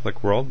modern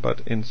Catholic world,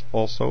 but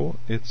also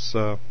it's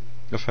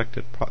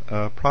affected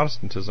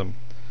Protestantism,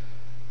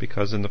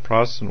 because in the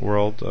Protestant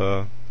world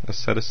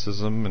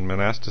asceticism and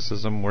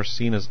monasticism were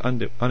seen as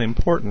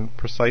unimportant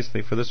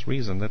precisely for this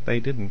reason, that they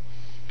didn't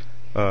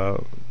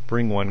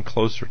bring one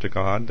closer to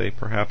God. They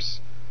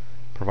perhaps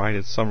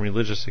provided some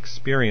religious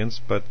experience,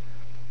 but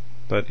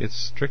it's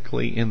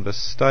strictly in the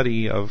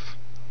study of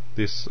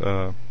this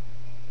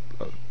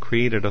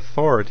created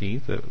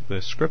authority,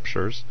 the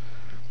scriptures,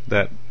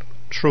 that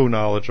true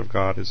knowledge of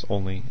God is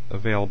only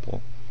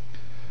available.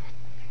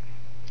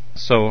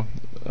 So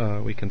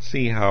we can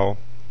see how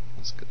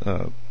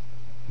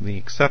the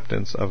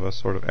acceptance of a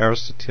sort of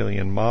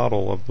Aristotelian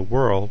model of the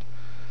world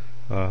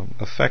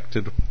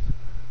affected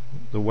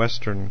the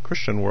Western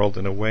Christian world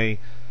in a way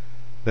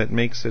that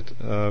makes it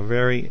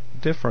very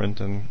different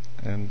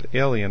and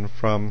alien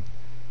from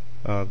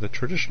the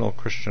traditional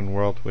Christian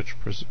world, which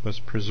was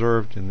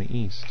preserved in the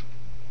East.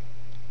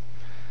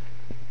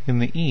 In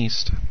the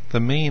East, the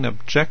main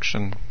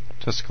objection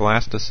to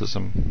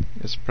scholasticism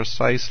is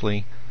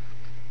precisely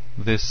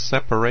this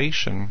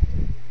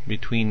separation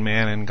between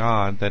man and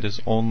God that is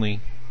only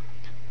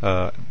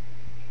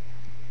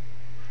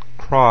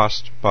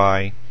crossed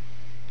by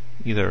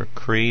either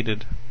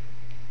created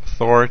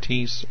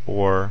authorities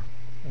or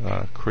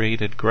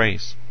created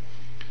grace.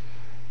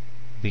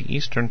 The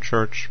Eastern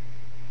Church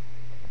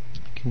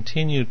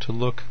continued to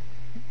look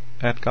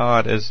at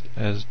God as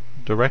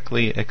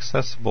directly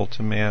accessible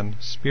to man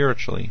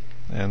spiritually,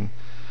 and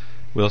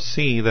we'll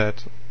see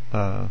that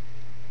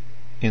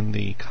in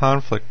the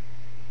conflict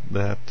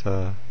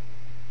that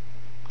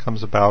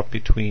comes about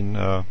between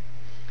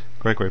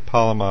Gregory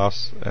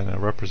Palamas and a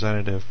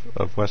representative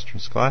of Western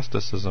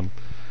scholasticism,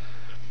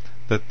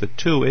 that the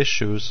two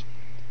issues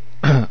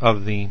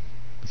of the,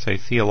 say,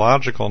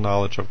 theological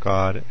knowledge of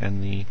God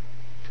and the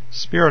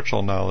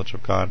spiritual knowledge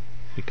of God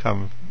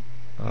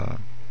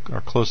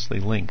are closely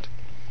linked.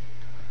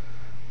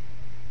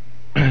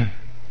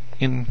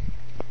 In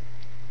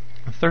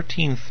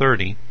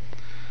 1330,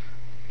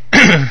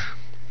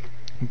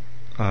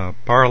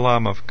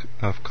 Barlaam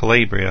of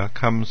Calabria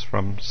comes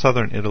from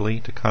southern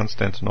Italy to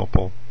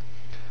Constantinople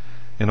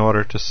in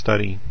order to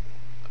study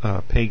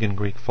pagan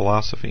Greek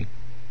philosophy.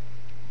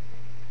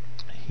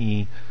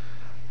 He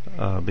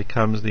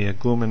becomes the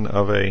igumen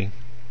of a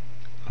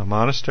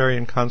monastery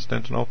in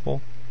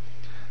Constantinople,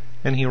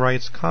 and he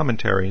writes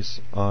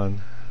commentaries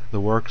on the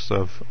works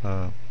of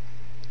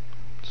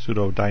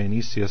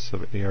Pseudo-Dionysius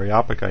of the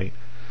Areopagite,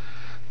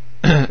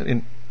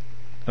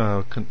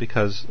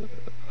 because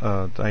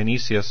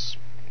Dionysius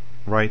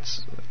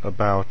writes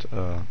about,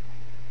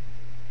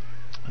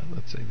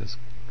 let's say, this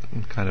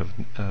kind of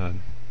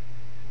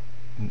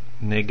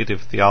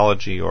negative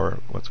theology, or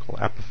what's called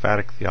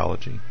apophatic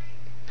theology.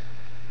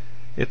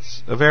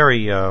 It's a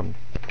very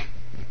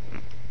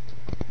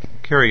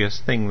curious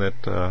thing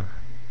that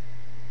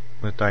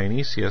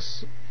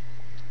Dionysius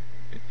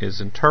is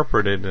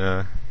interpreted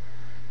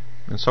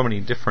in so many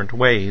different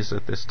ways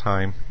at this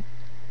time,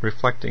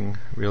 reflecting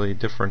really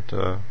different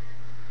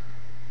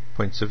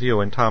points of view.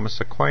 And Thomas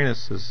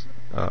Aquinas'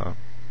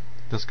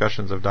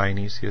 discussions of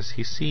Dionysius,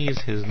 he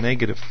sees his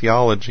negative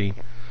theology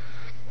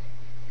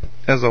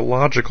as a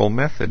logical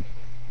method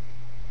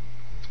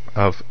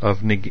of a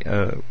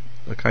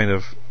kind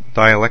of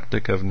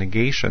dialectic of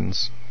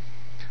negations,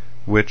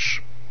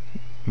 which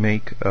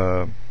make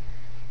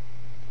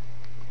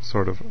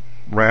sort of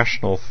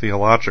rational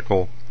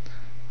theological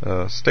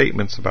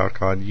statements about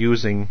God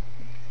using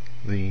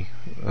the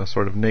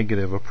sort of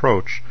negative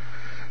approach.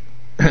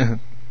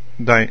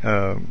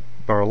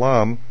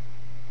 Barlaam,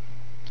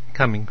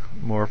 coming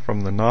more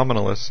from the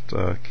nominalist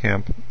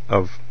camp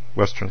of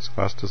Western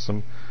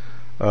scholasticism,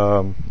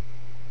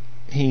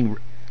 he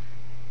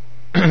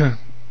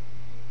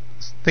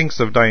thinks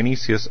of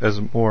Dionysius as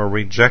more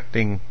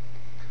rejecting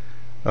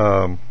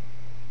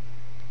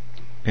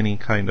any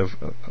kind of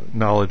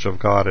knowledge of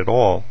God at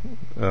all,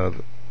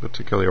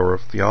 particularly or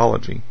of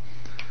theology.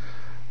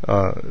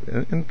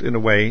 In a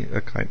way,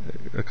 a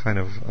kind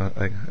of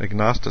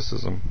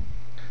agnosticism.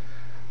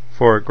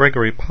 For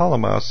Gregory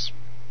Palamas,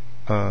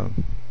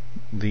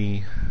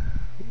 the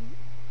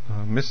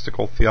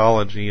mystical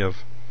theology of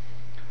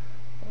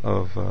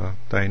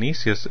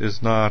Dionysius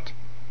is not.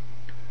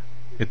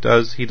 He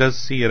does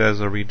see it as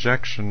a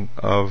rejection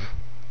of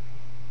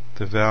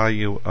the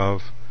value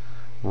of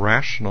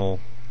rational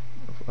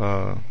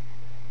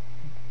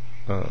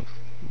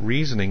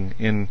reasoning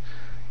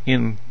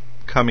in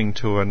coming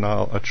to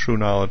a true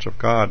knowledge of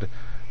God,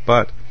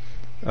 but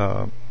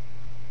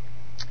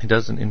he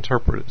doesn't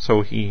interpret it.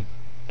 So he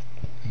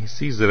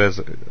sees it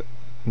as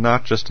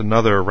not just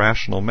another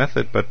rational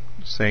method, but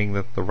saying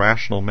that the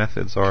rational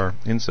methods are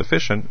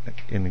insufficient,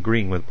 in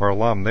agreeing with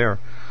Barlaam there,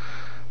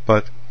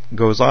 but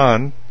goes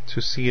on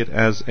to see it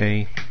as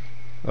a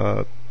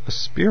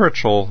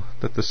spiritual,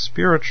 that the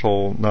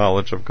spiritual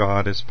knowledge of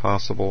God is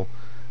possible,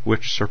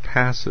 which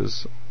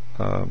surpasses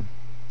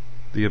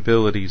the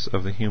abilities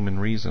of the human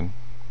reason.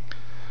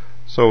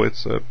 So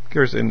it's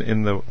here's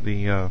in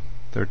the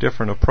there are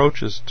different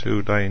approaches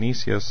to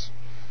Dionysius.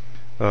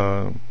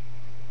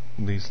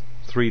 These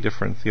three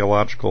different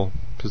theological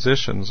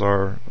positions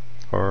are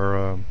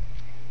kind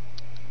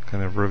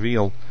of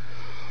revealed.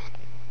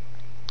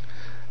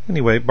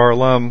 Anyway,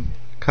 Barlaam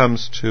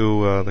comes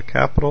to the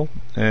capital,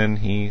 and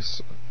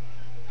he's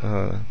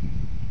kind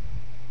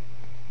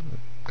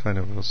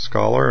of a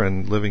scholar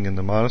and living in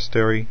the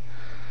monastery,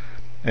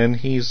 and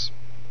he's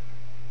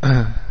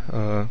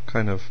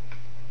kind of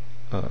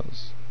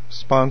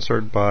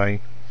sponsored by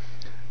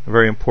a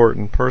very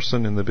important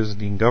person in the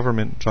Byzantine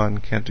government, John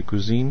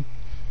Cantacuzene,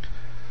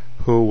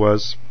 who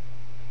was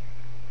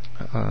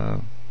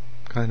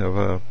kind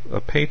of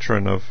a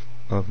patron of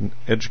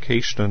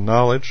education and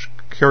knowledge.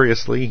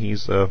 Curiously,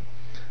 he's the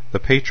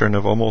patron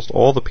of almost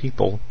all the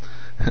people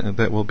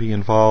that will be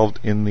involved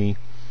in the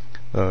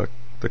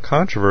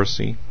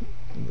controversy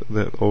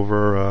that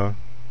over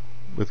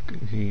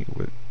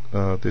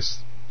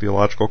this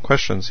theological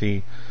questions.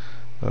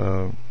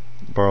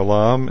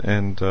 Barlaam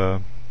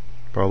and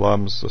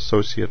Barlaam's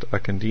associate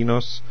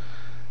Acandinos,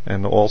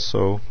 and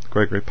also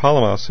Gregory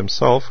Palamas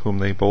himself, whom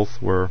they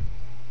both were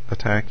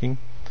attacking.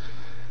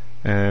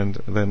 And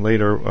then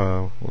later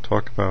we'll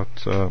talk about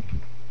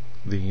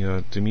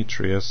the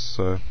Demetrius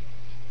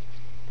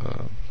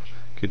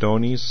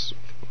Kydones,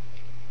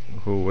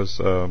 who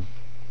was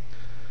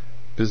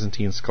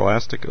Byzantine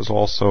scholastic, is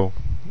also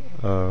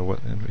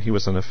he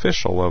was an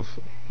official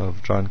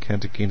of John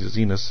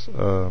Cantacuzenus'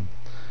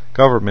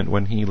 government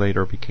when he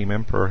later became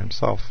emperor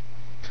himself.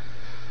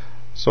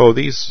 So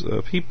these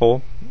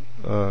people,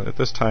 at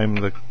this time,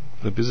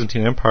 the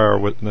Byzantine Empire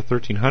in the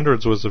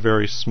 1300s was a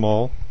very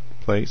small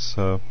place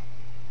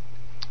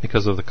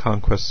because of the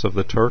conquests of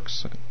the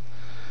Turks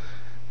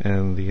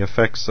and the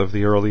effects of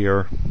the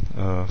earlier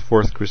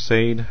Fourth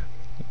Crusade,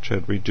 which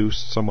had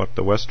reduced somewhat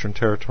the western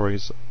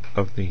territories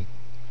of the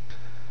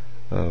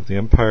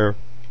empire.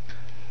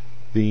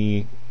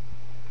 The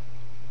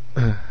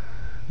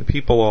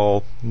people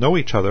all know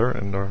each other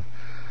and are,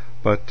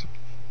 but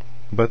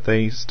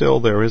they still,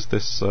 there is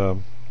this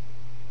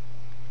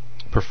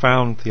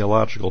profound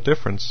theological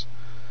difference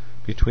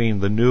between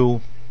the new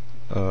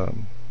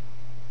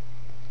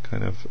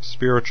kind of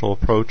spiritual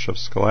approach of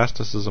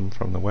scholasticism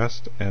from the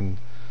West and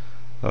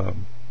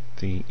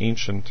the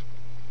ancient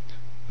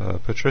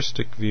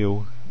patristic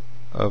view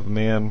of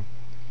man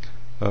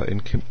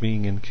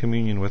being in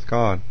communion with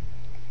God.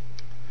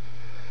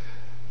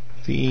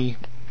 The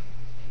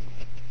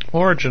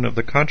origin of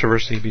the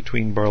controversy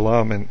between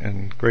Barlaam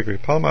and Gregory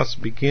Palamas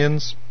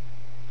begins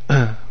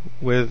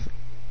with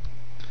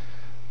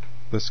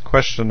this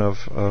question of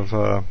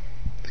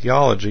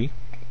theology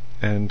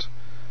and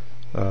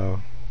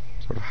sort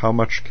of how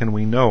much can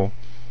we know.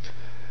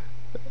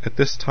 At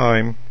this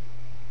time,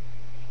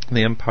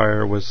 the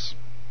empire was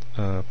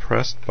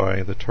pressed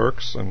by the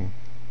Turks and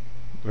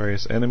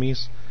various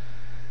enemies,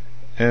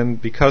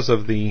 and because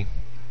of the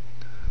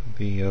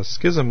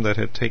schism that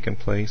had taken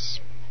place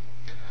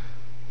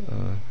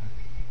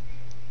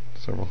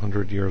several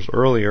hundred years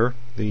earlier,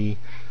 the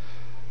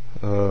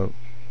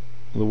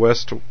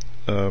West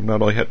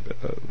not only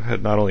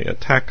had not only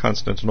attacked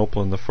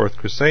Constantinople in the Fourth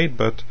Crusade,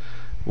 but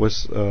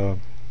was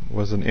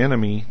was an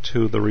enemy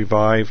to the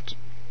revived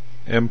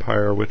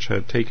empire which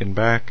had taken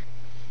back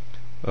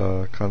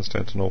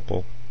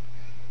Constantinople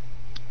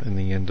in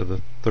the end of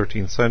the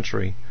 13th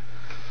century.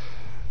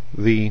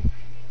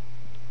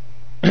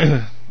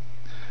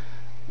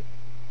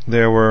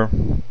 There were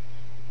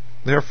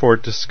therefore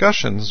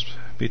discussions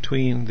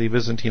between the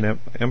Byzantine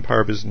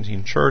Empire,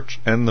 Byzantine Church,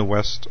 and the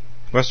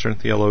Western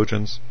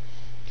theologians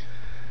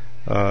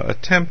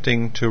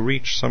attempting to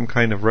reach some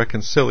kind of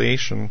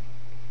reconciliation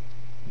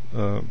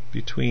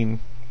between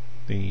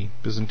the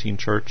Byzantine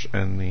Church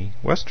and the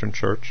Western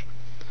Church,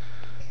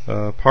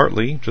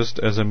 partly just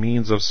as a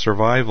means of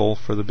survival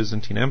for the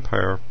Byzantine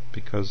Empire,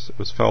 because it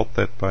was felt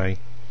that by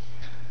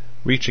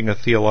reaching a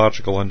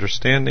theological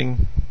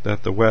understanding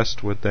that the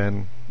West would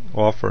then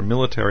offer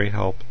military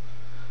help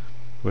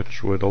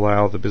which would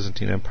allow the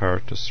Byzantine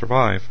Empire to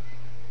survive.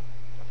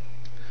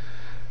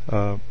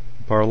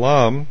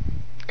 Barlaam,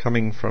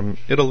 coming from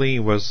Italy,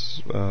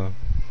 was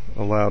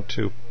allowed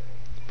to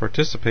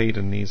participate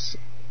in these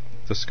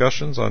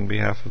discussions on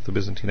behalf of the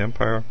Byzantine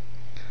Empire,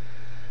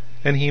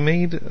 and he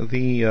made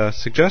the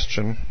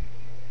suggestion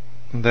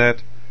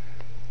that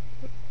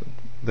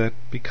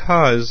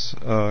because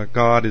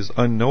God is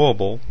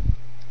unknowable,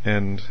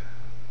 and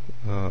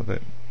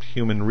that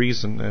human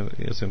reason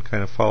is in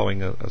kind of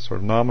following a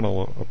sort of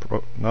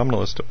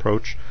nominalist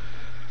approach,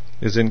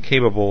 is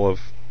incapable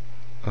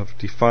of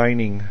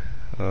defining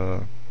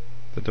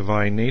the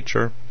divine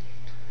nature,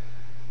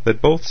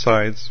 that both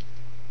sides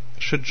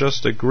should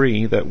just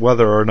agree that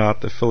whether or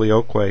not the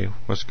Filioque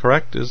was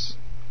correct is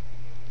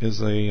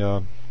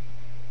a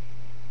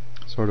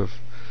sort of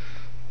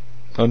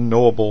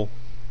unknowable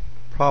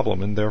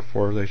problem, and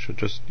therefore they should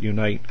just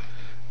unite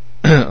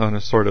on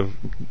a sort of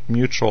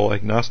mutual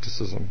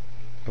agnosticism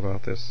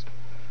about this.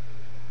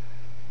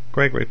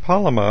 Gregory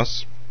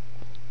Palamas,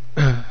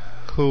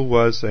 who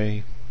was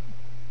a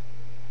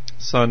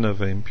son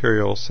of an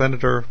imperial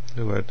senator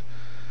who had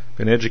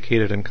been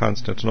educated in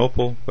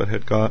Constantinople but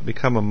had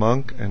become a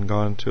monk and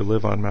gone to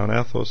live on Mount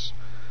Athos,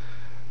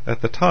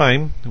 at the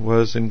time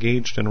was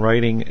engaged in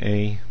writing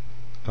a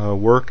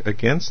work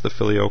against the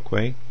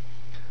Filioque,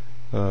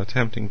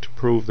 attempting to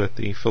prove that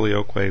the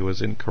Filioque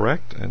was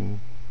incorrect and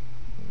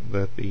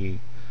that the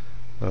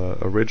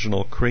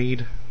original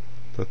creed,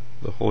 that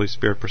the Holy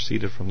Spirit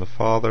proceeded from the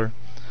Father,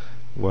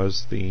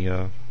 was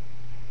the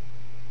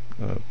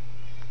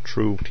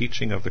true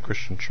teaching of the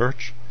Christian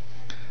Church.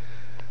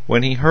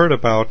 When he heard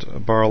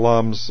about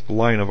Barlaam's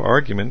line of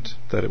argument,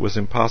 that it was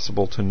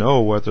impossible to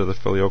know whether the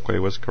Filioque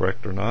was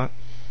correct or not,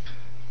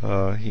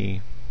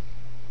 he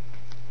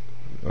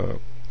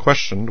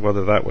questioned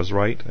whether that was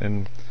right,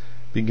 and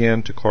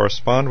began to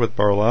correspond with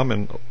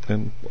Barlaam,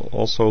 and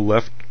also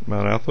left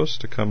Mount Athos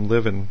to come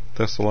live in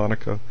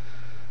Thessalonica,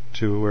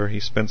 to where he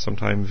spent some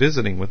time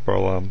visiting with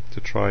Barlaam to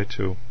try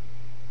to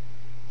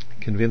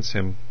convince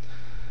him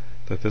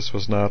that this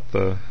was not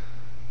the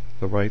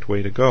right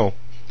way to go.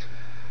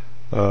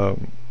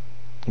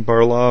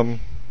 Barlaam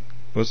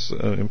was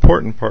an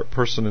important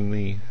person in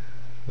the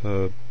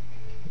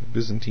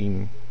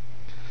Byzantine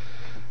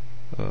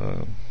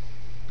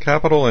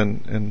capital,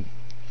 and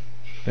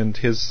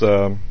his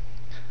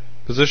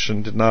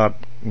position did not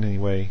in any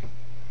way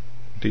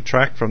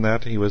detract from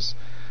that. He was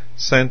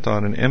sent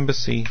on an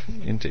embassy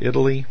into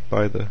Italy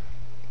by the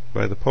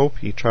Pope.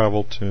 He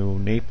traveled to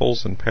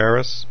Naples and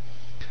Paris,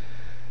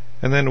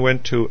 and then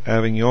went to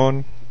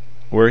Avignon,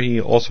 where he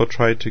also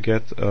tried to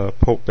get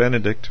Pope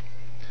Benedict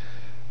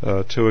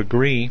to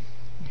agree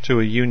to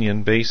a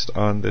union based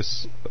on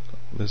this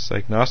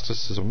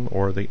agnosticism,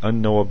 or the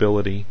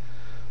unknowability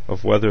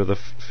of whether the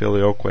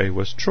Filioque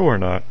was true or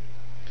not.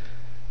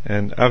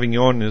 And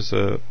Avignon is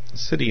a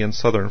city in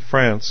southern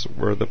France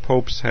where the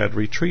popes had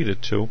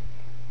retreated to.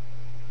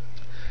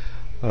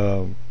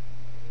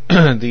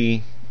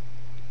 The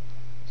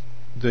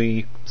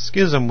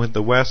schism with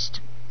the West,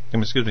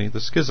 the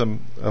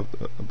schism of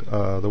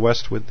the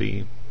West with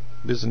the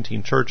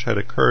Byzantine Church had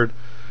occurred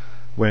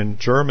when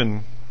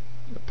German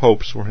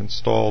popes were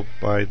installed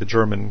by the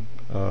German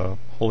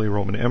Holy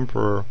Roman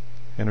Emperor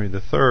Henry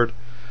III.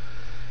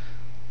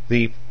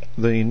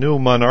 The new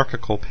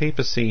monarchical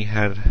papacy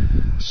had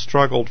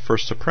struggled for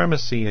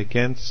supremacy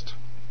against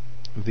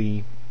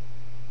the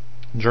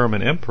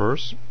German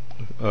emperors,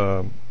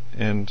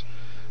 and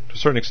to a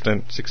certain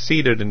extent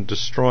succeeded in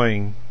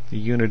destroying the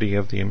unity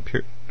of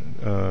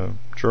the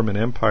German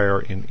Empire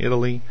in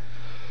Italy.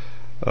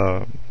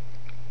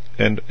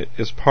 And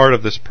as part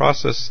of this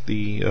process,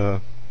 the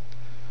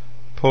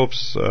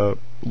popes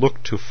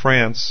looked to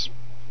France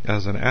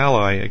as an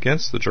ally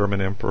against the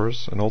German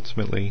emperors, and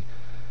ultimately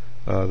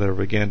there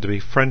began to be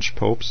French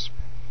popes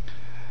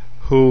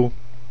who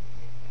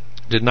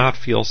did not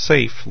feel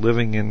safe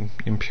living in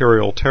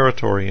imperial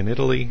territory in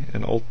Italy,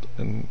 and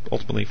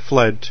ultimately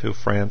fled to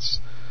France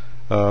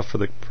for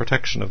the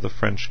protection of the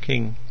French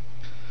king.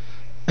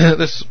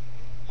 This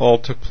all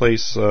took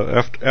place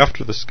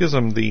after the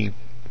schism. The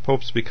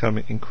popes become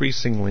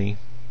increasingly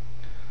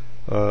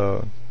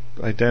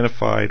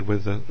identified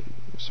with a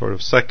sort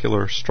of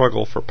secular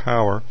struggle for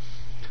power.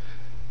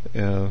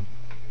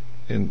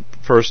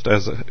 first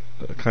as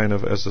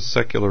a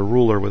secular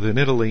ruler within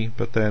Italy,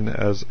 but then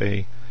as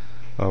a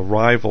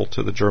rival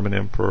to the German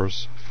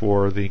emperors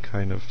for the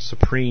kind of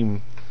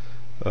supreme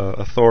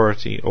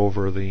authority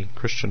over the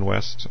Christian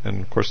West,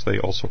 and of course they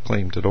also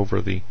claimed it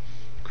over the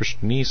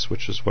Christian East,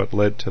 which is what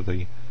led to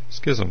the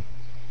schism.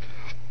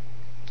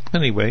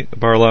 Anyway,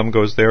 Barlaam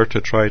goes there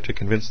to try to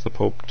convince the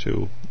Pope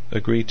to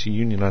agree to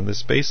union on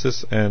this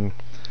basis, and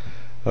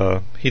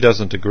he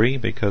doesn't agree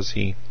because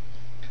he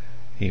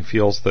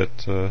feels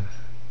that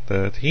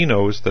he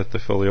knows that the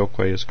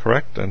Filioque is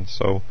correct, and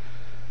so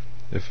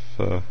if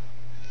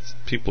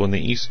people in the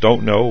East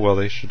don't know, well,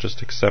 they should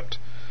just accept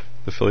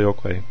the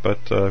Filioque.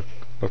 But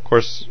of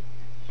course,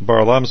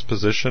 Barlaam's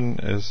position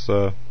is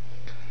a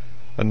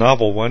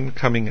novel one,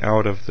 coming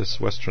out of this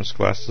Western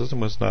scholasticism,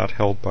 was not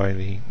held by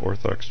the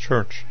Orthodox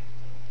Church.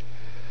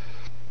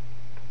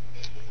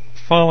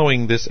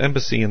 Following this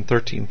embassy in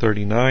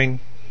 1339,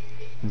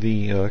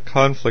 the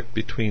conflict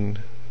between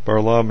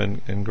Barlaam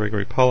and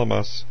Gregory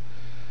Palamas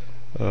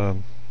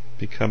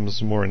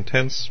becomes more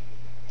intense.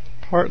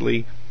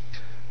 Partly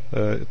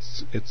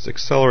it's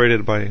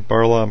accelerated by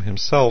Barlaam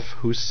himself,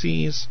 who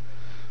sees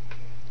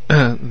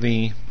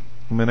the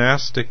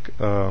monastic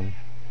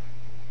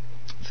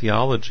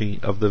theology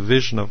of the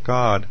vision of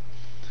God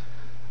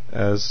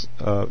as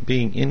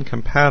being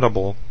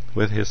incompatible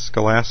with his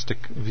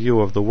scholastic view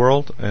of the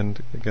world.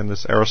 And again,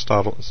 this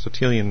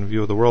Aristotelian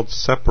view of the world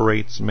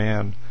separates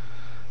man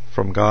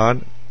from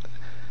God,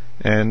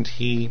 and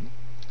he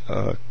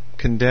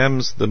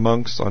condemns the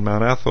monks on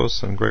Mount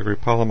Athos and Gregory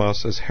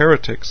Palamas as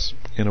heretics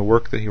in a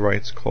work that he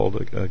writes called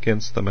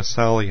Against the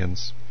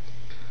Massalians.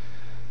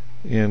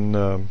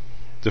 In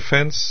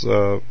defense,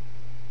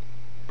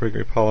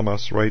 Gregory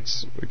Palamas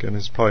writes, again,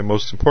 his probably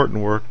most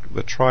important work,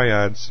 the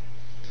Triads,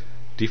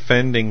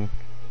 defending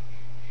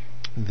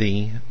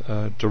the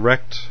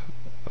direct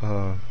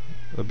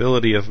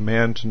ability of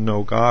man to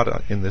know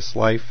God in this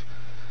life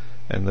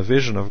and the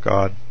vision of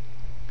God.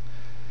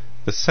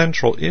 The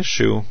central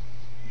issue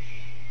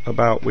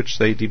about which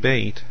they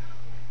debate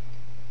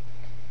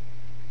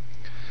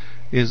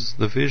is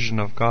the vision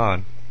of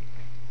God.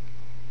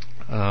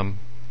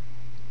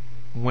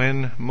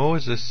 When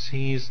Moses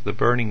sees the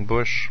burning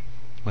bush,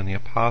 when the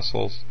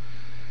apostles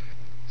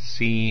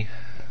see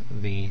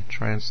the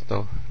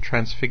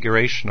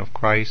transfiguration of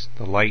Christ,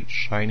 the light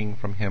shining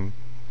from him,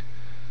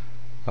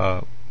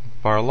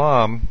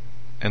 Barlaam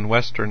and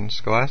Western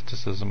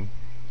scholasticism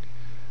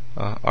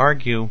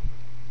argue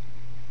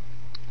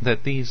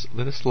that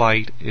this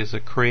light is a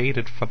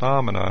created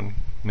phenomenon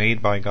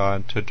made by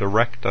God to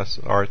direct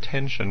our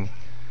attention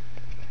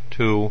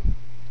to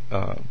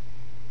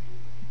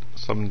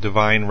some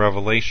divine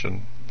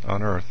revelation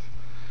on earth.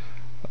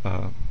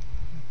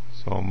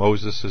 So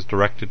Moses is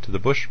directed to the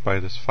bush by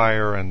this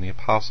fire, and the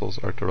apostles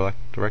are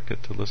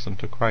directed to listen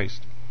to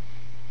Christ.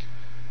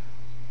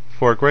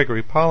 For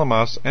Gregory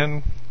Palamas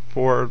and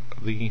for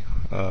the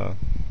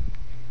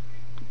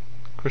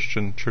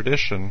Christian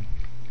tradition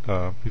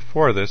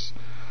before this,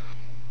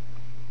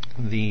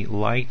 the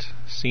light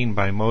seen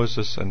by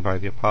Moses and by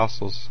the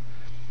apostles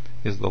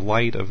is the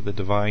light of the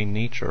divine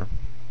nature.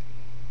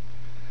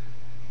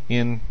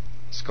 In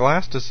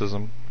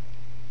scholasticism,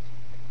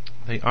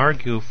 they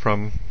argue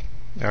from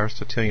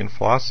Aristotelian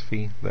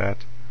philosophy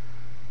that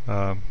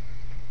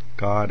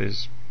God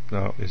is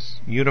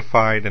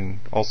unified, and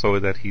also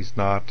that He's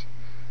not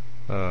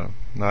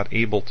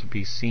able to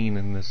be seen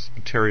in this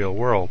material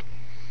world.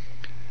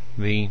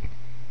 The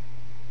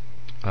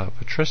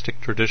patristic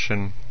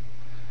tradition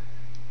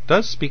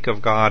does speak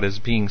of God as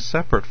being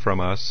separate from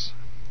us,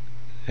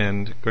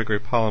 and Gregory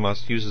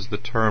Palamas uses the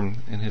term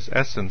in his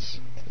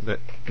essence, that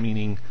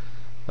meaning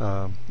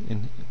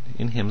in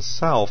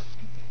himself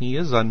he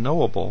is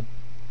unknowable,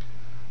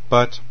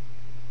 but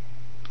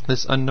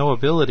this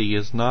unknowability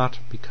is not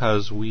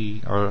because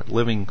we are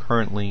living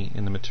currently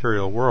in the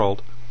material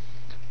world.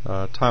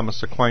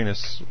 Thomas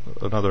Aquinas,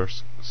 another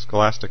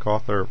scholastic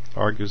author,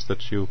 argues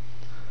that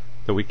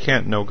we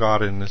can't know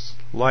God in this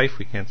life,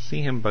 we can't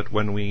see Him, but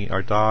when we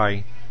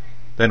die,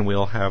 then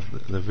we'll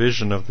have the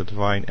vision of the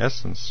divine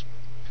essence.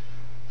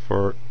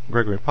 For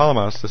Gregory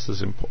Palamas, this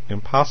is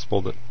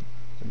impossible, that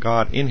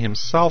God in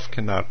Himself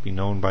cannot be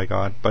known by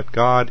God, but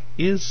God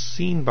is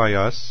seen by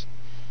us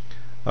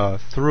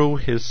through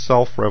His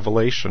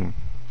self-revelation.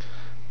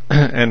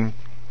 And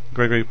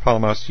Gregory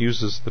Palamas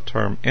uses the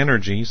term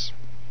energies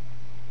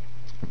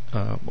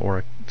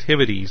or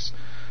activities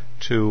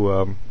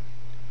to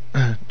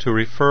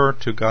refer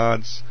to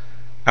God's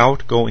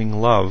outgoing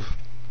love,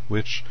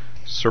 which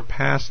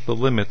surpassed the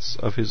limits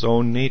of His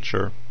own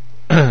nature.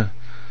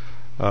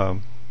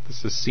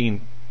 This is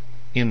seen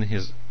in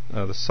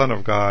the Son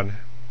of God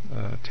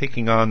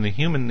taking on the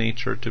human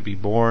nature to be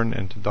born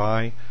and to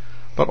die,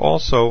 but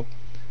also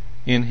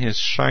in His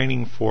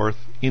shining forth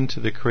into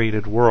the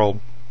created world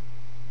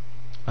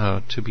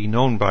to be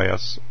known by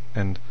us.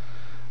 And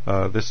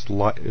this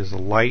is a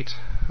light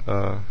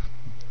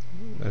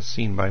as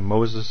seen by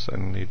Moses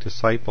and the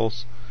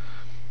disciples,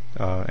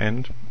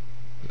 and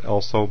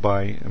also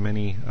by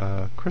many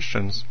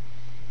Christians.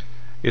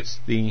 It's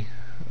the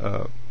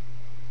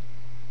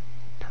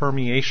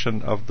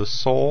permeation of the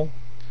soul,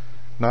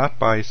 not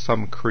by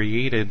some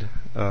created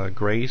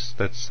grace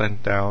that's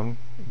sent down,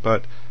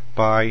 but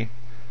by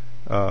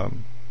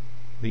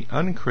the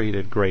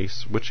uncreated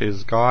grace, which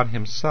is God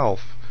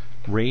Himself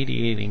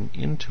radiating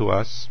into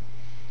us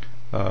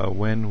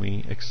when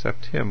we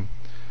accept Him.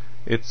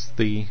 It's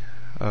the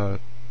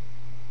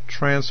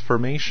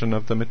transformation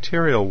of the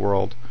material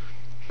world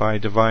by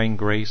divine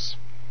grace,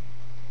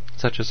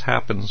 such as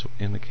happens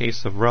in the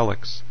case of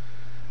relics.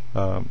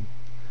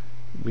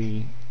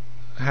 We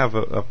have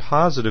a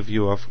positive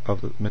view of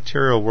the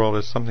material world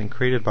as something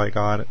created by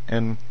God,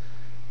 and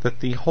that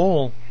the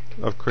whole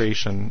of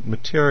creation,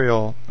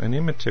 material and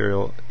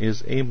immaterial,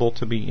 is able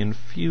to be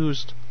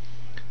infused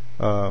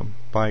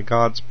by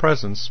God's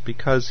presence,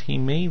 because He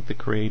made the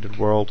created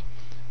world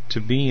to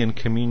be in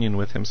communion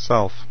with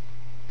Himself.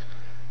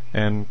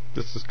 And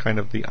this is kind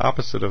of the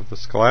opposite of the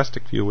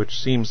scholastic view, which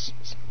seems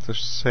to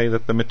say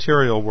that the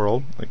material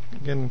world,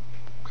 again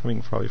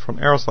coming probably from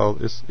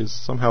Aristotle, is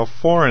somehow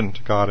foreign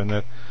to God, and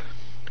that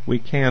we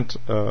can't,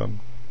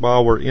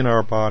 while we're in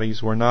our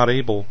bodies, we're not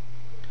able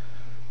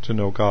to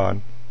know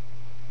God,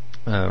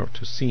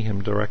 to see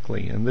Him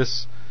directly. And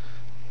this,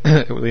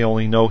 we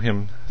only know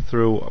Him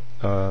through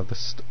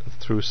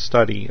through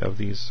study of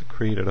these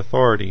created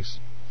authorities.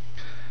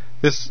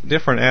 This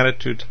different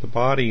attitude to the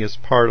body is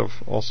part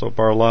of also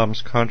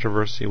Barlaam's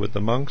controversy with the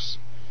monks.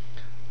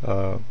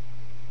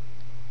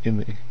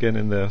 In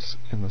the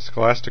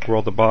scholastic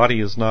world, the body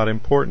is not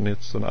important;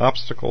 it's an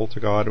obstacle to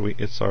God.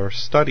 It's our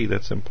study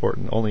that's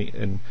important.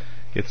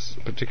 It's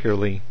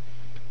particularly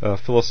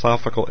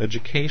philosophical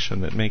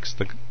education that makes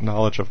the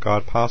knowledge of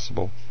God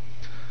possible.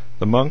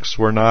 The monks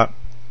were not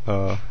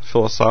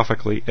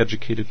philosophically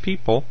educated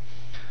people,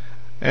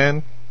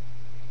 and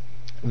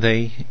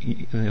they,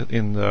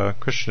 in the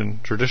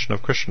Christian tradition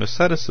of Christian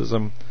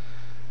asceticism,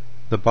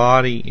 the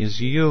body is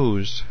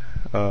used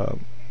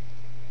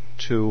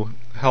to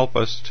help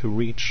us to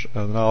reach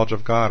the knowledge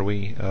of God.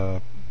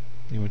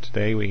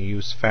 Today we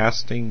use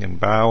fasting and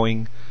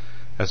bowing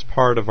as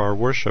part of our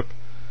worship.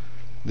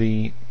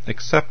 The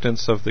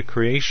acceptance of the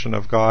creation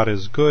of God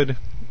as good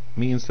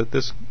means that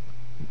this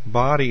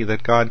body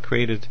that God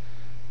created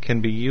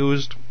can be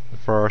used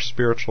for our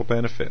spiritual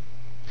benefit.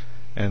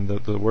 And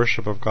the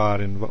worship of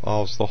God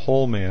involves the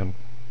whole man,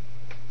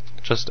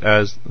 just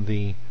as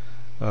the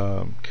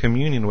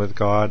communion with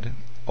God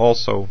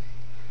also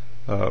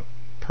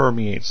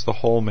permeates the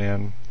whole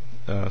man,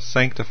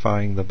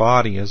 sanctifying the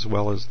body as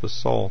well as the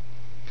soul.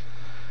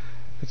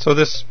 And so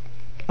this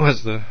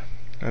was the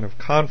kind of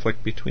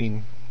conflict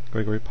between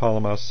Gregory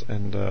Palamas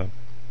and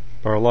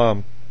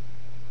Barlaam.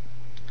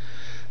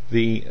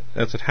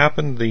 As it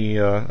happened,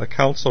 a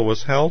council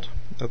was held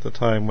at the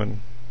time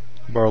when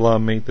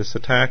Barlaam made this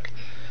attack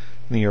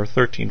in the year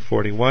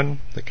 1341.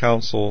 The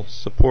council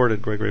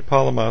supported Gregory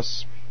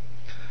Palamas,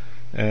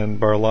 and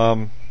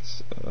Barlaam's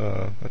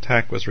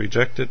attack was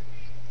rejected.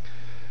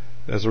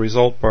 As a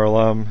result,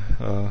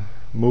 Barlaam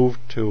moved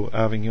to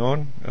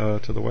Avignon,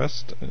 to the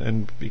west,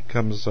 and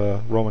becomes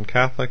a Roman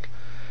Catholic,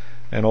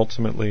 and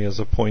ultimately is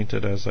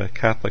appointed as a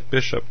Catholic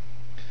bishop.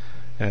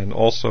 And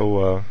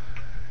also,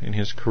 in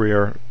his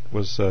career,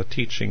 was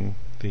teaching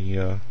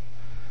the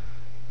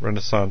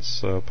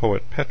Renaissance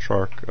poet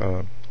Petrarch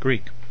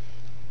Greek.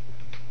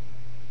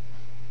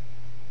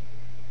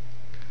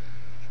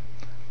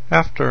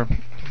 After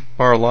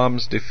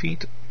Barlaam's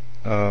defeat,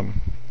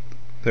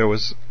 there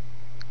was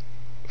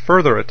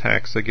further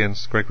attacks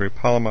against Gregory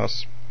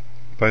Palamas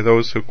by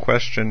those who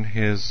question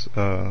his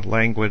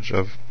language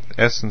of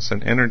essence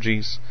and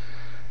energies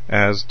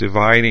as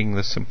dividing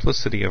the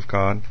simplicity of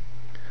God.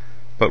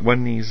 But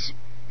when these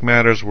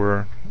matters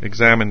were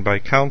examined by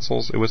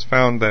councils, it was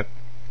found that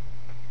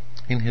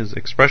in his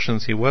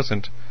expressions he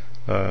wasn't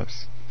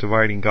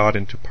dividing God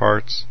into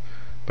parts,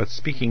 but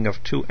speaking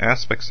of two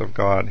aspects of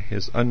God: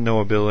 his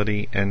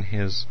unknowability and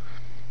his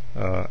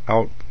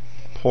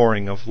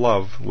outpouring of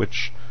love,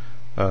 which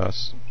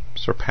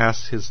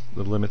surpassed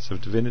the limits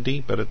of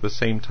divinity, but at the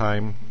same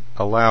time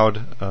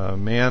allowed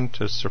man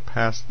to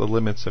surpass the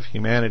limits of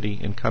humanity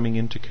in coming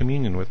into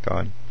communion with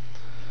God.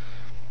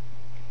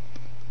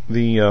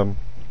 The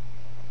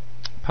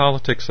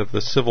politics of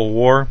the civil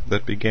war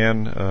that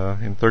began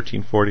in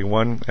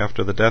 1341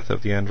 after the death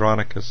of the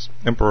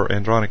Emperor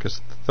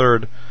Andronicus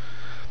III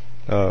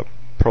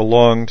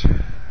prolonged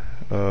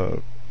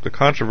the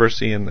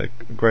controversy, and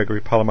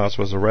Gregory Palamas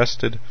was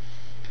arrested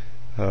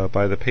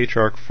by the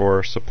Patriarch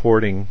for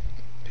supporting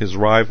his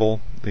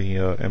rival, the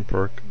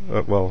Emperor,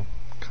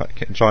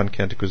 John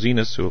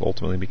Cantacuzenus, who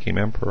ultimately became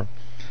emperor.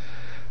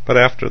 But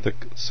after the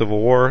civil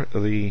war,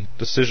 the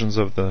decisions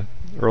of the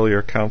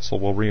earlier council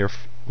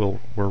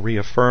were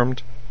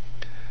reaffirmed,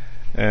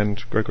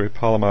 and Gregory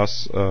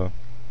Palamas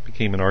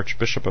became an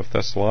Archbishop of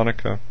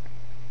Thessalonica,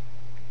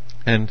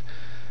 and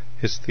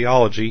his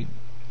theology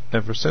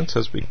ever since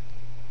has been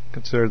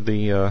considered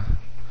the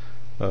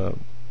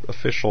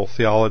official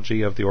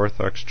theology of the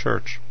Orthodox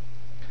Church.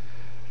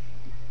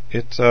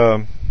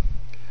 The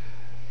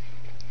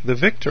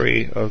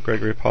victory of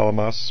Gregory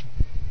Palamas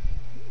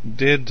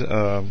did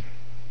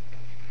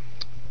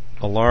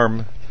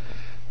alarm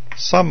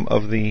some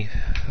of the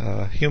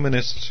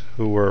humanists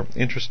who were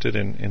interested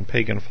in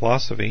pagan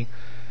philosophy.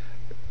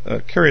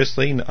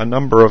 Curiously, a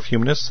number of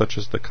humanists, such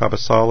as the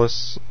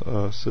Cabasalists,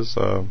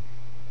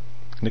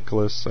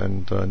 Nicholas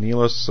and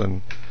Nilus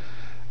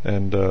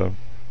and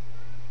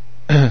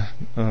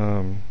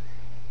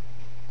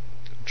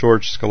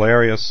George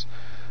Scalarius,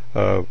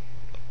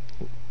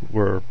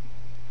 were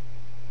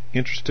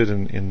interested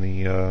in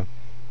the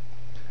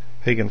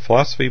pagan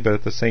philosophy, but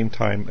at the same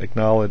time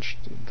acknowledged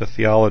the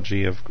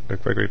theology of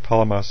Gregory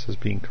Palamas as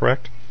being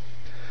correct.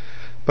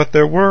 But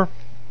there were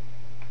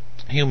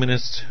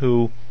humanists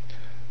who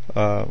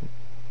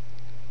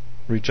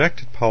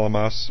rejected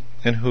Palamas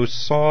and who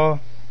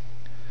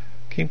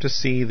came to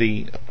see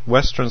the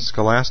Western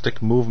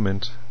scholastic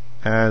movement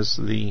as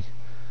the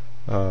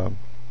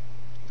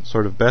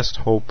sort of best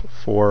hope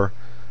for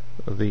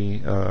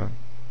the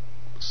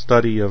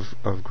study of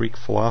Greek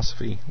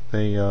philosophy.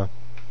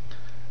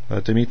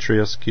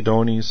 Demetrius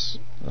Kydonis,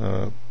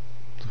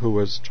 who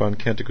was John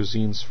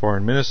Cantacuzine's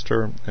foreign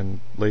minister and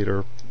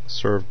later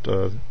served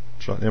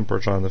Emperor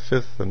John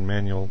V and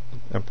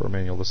Emperor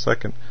Emmanuel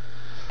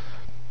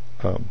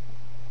II,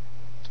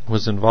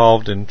 was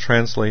involved in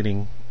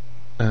translating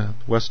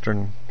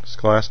Western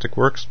scholastic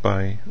works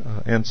by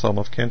Anselm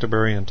of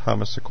Canterbury and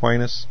Thomas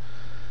Aquinas,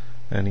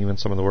 and even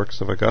some of the works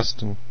of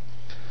Augustine.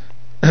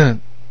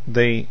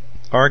 They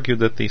argued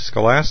that the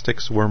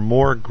scholastics were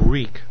more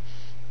Greek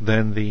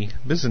than the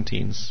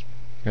Byzantines,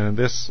 and in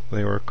this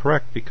they were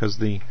correct,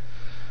 because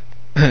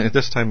at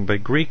this time by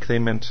Greek they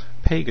meant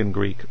pagan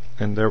Greek,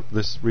 and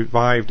this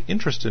revived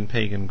interest in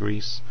pagan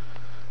Greece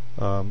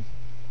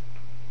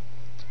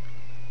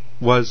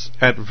was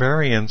at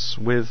variance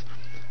with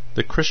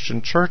the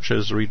Christian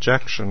Church's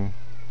rejection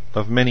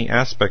of many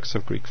aspects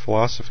of Greek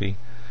philosophy.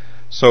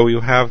 So you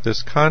have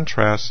this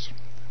contrast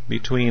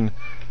between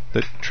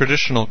the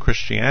traditional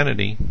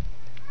Christianity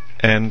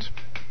and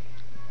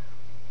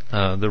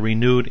the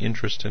renewed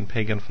interest in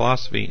pagan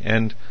philosophy,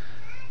 and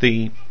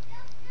the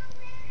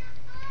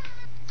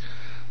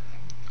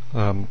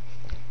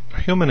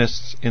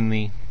humanists in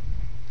the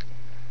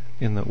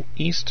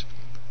East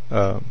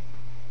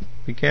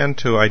began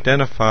to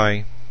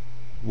identify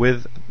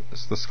with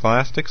the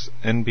scholastics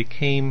and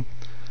became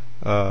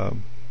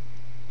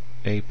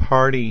a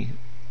party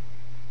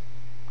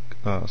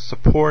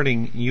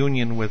supporting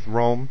union with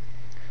Rome,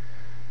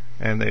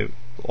 and they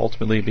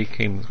ultimately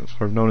became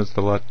sort of known as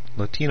the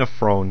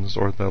Latinophones,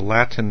 or the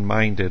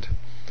Latin-minded.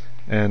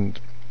 And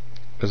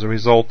as a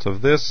result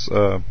of this,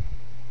 not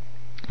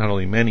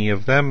only many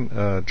of them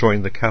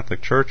joined the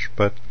Catholic Church,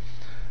 but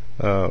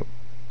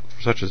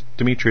such as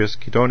Demetrius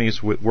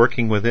Kydonis,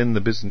 working within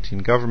the Byzantine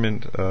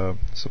government,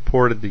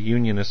 supported the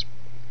unionist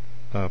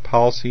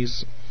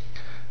policies,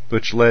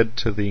 which led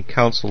to the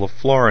Council of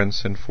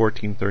Florence in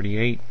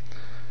 1438,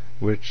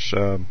 which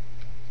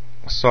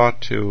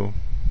sought to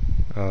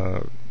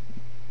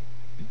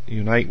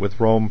unite with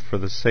Rome for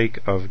the sake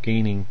of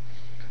gaining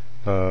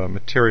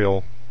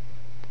material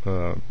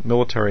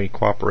military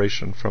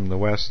cooperation from the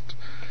West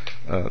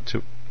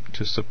to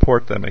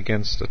support them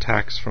against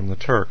attacks from the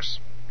Turks.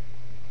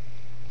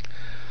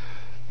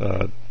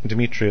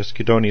 Demetrius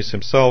Kydonis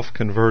himself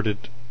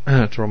converted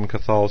to Roman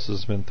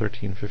Catholicism in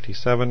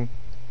 1357,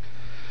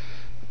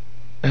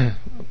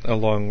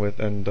 along with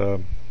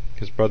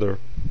his brother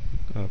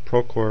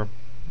Procor.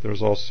 There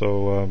was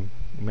also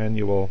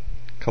Emmanuel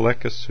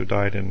Calecus, who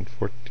died in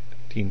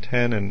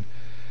 1410,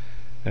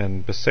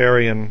 and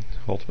Bessarion,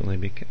 who ultimately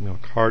became a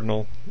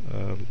cardinal,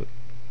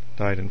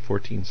 died in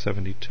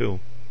 1472.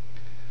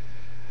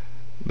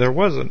 There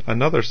was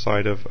another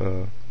side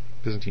of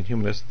Byzantine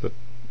humanists that,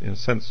 in a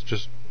sense,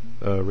 just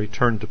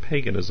returned to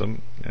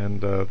paganism,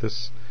 and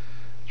this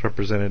is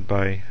represented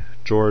by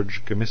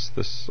George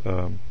Gemistus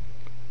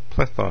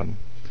Plethon,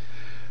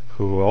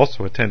 who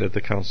also attended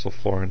the Council of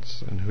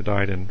Florence and who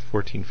died in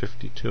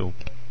 1452.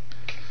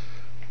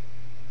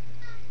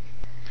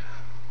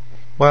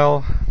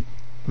 Well,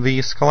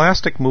 the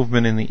scholastic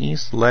movement in the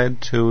East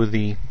led to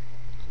the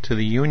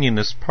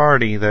Unionist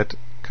party that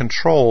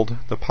controlled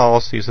the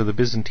policies of the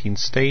Byzantine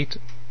state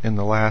in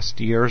the last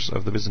years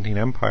of the Byzantine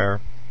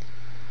Empire.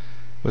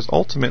 It was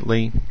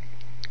ultimately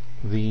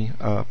the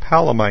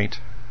Palamite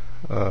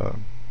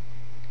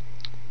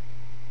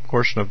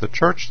portion of the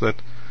church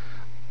that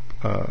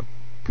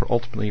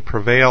ultimately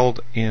prevailed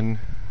in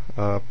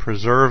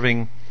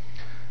preserving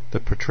the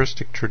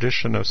patristic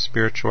tradition of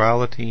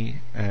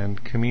spirituality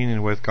and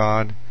communion with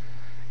God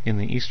in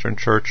the Eastern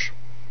Church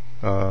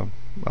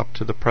up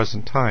to the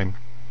present time.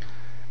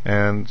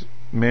 And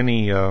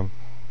many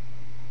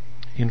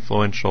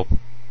influential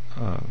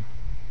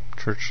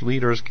church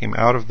leaders came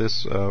out of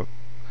this,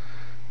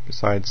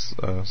 besides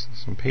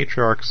some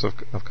patriarchs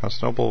of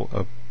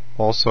Constantinople,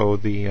 also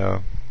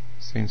the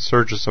St.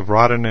 Sergius of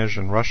Radonezh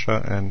in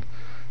Russia, and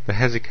the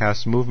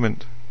Hesychast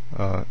movement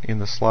in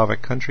the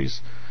Slavic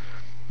countries.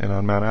 And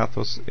on Mount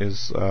Athos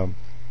is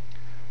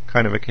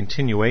kind of a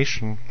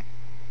continuation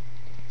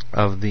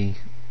of the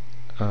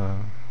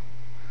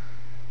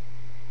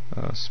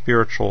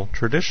spiritual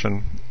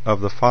tradition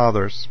of the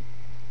fathers,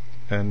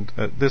 and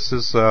this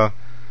is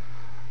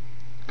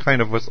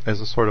kind of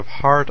as a sort of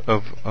heart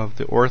of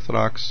the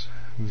Orthodox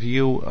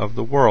view of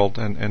the world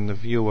and the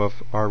view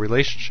of our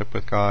relationship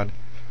with God,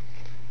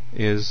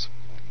 is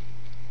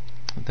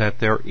that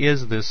there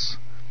is this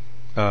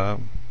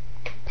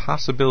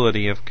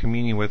possibility of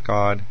communion with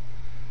God,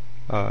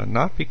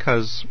 not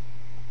because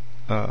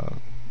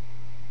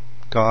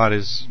God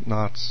is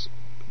not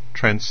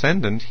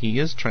transcendent. He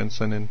is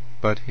transcendent,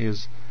 but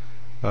His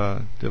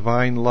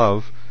divine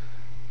love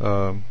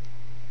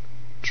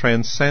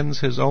transcends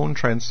His own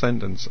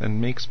transcendence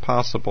and makes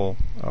possible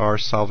our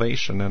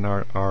salvation and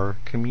our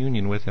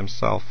communion with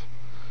Himself.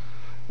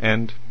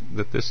 And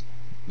that this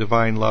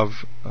divine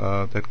love,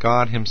 that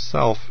God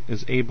Himself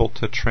is able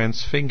to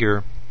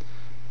transfigure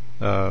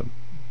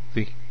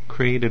the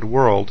created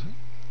world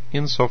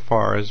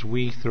insofar as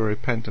we, through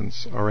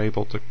repentance, are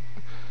able to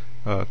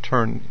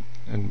turn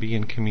and be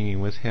in communion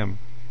with Him.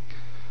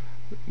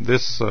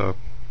 This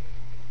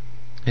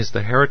is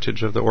the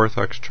heritage of the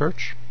Orthodox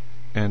Church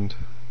and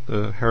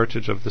the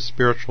heritage of the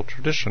spiritual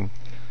tradition.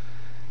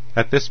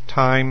 At this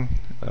time,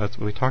 as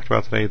we talked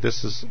about today,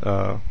 this is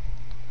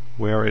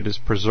where it is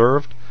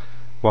preserved,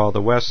 while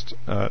the West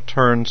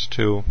turns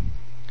to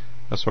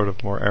a sort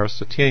of more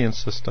Aristotelian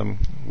system,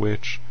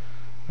 which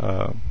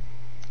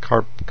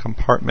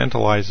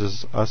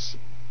compartmentalizes us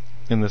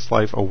in this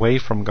life away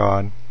from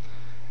God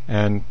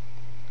and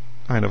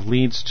kind of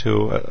leads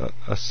to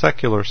a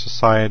secular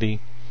society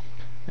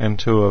and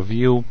to a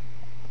view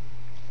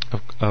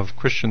of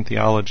Christian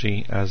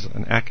theology as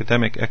an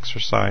academic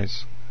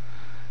exercise,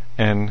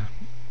 and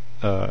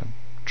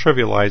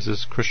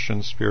trivializes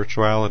Christian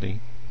spirituality.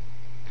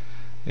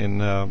 In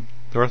the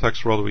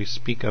Orthodox world, we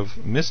speak of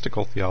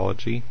mystical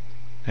theology,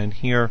 and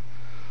here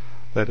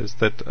that is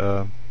that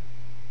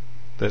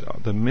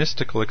the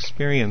mystical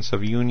experience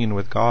of union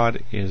with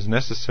God is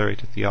necessary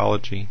to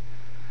theology,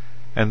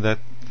 and that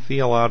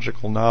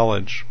theological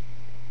knowledge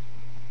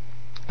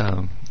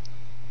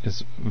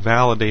is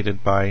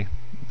validated by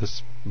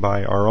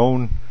our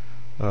own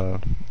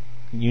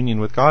union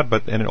with God,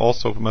 and it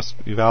also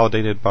must be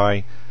validated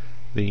by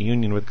the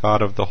union with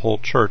God of the whole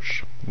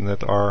Church, and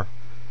that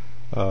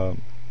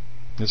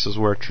this is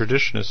where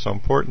tradition is so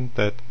important,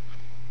 that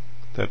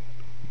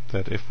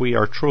if we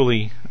are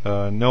truly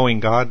knowing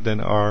God, then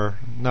our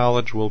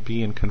knowledge will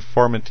be in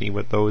conformity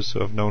with those who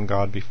have known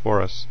God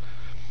before us.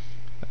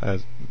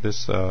 As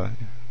this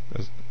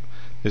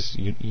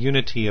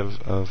unity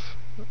of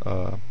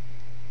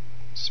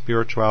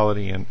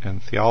spirituality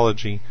and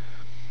theology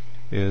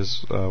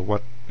is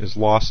what is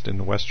lost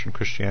in Western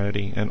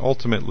Christianity, and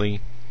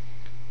ultimately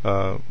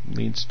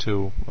leads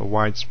to a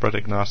widespread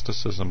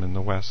agnosticism in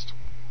the West.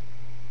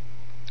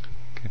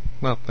 Okay.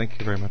 Well, thank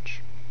you very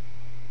much.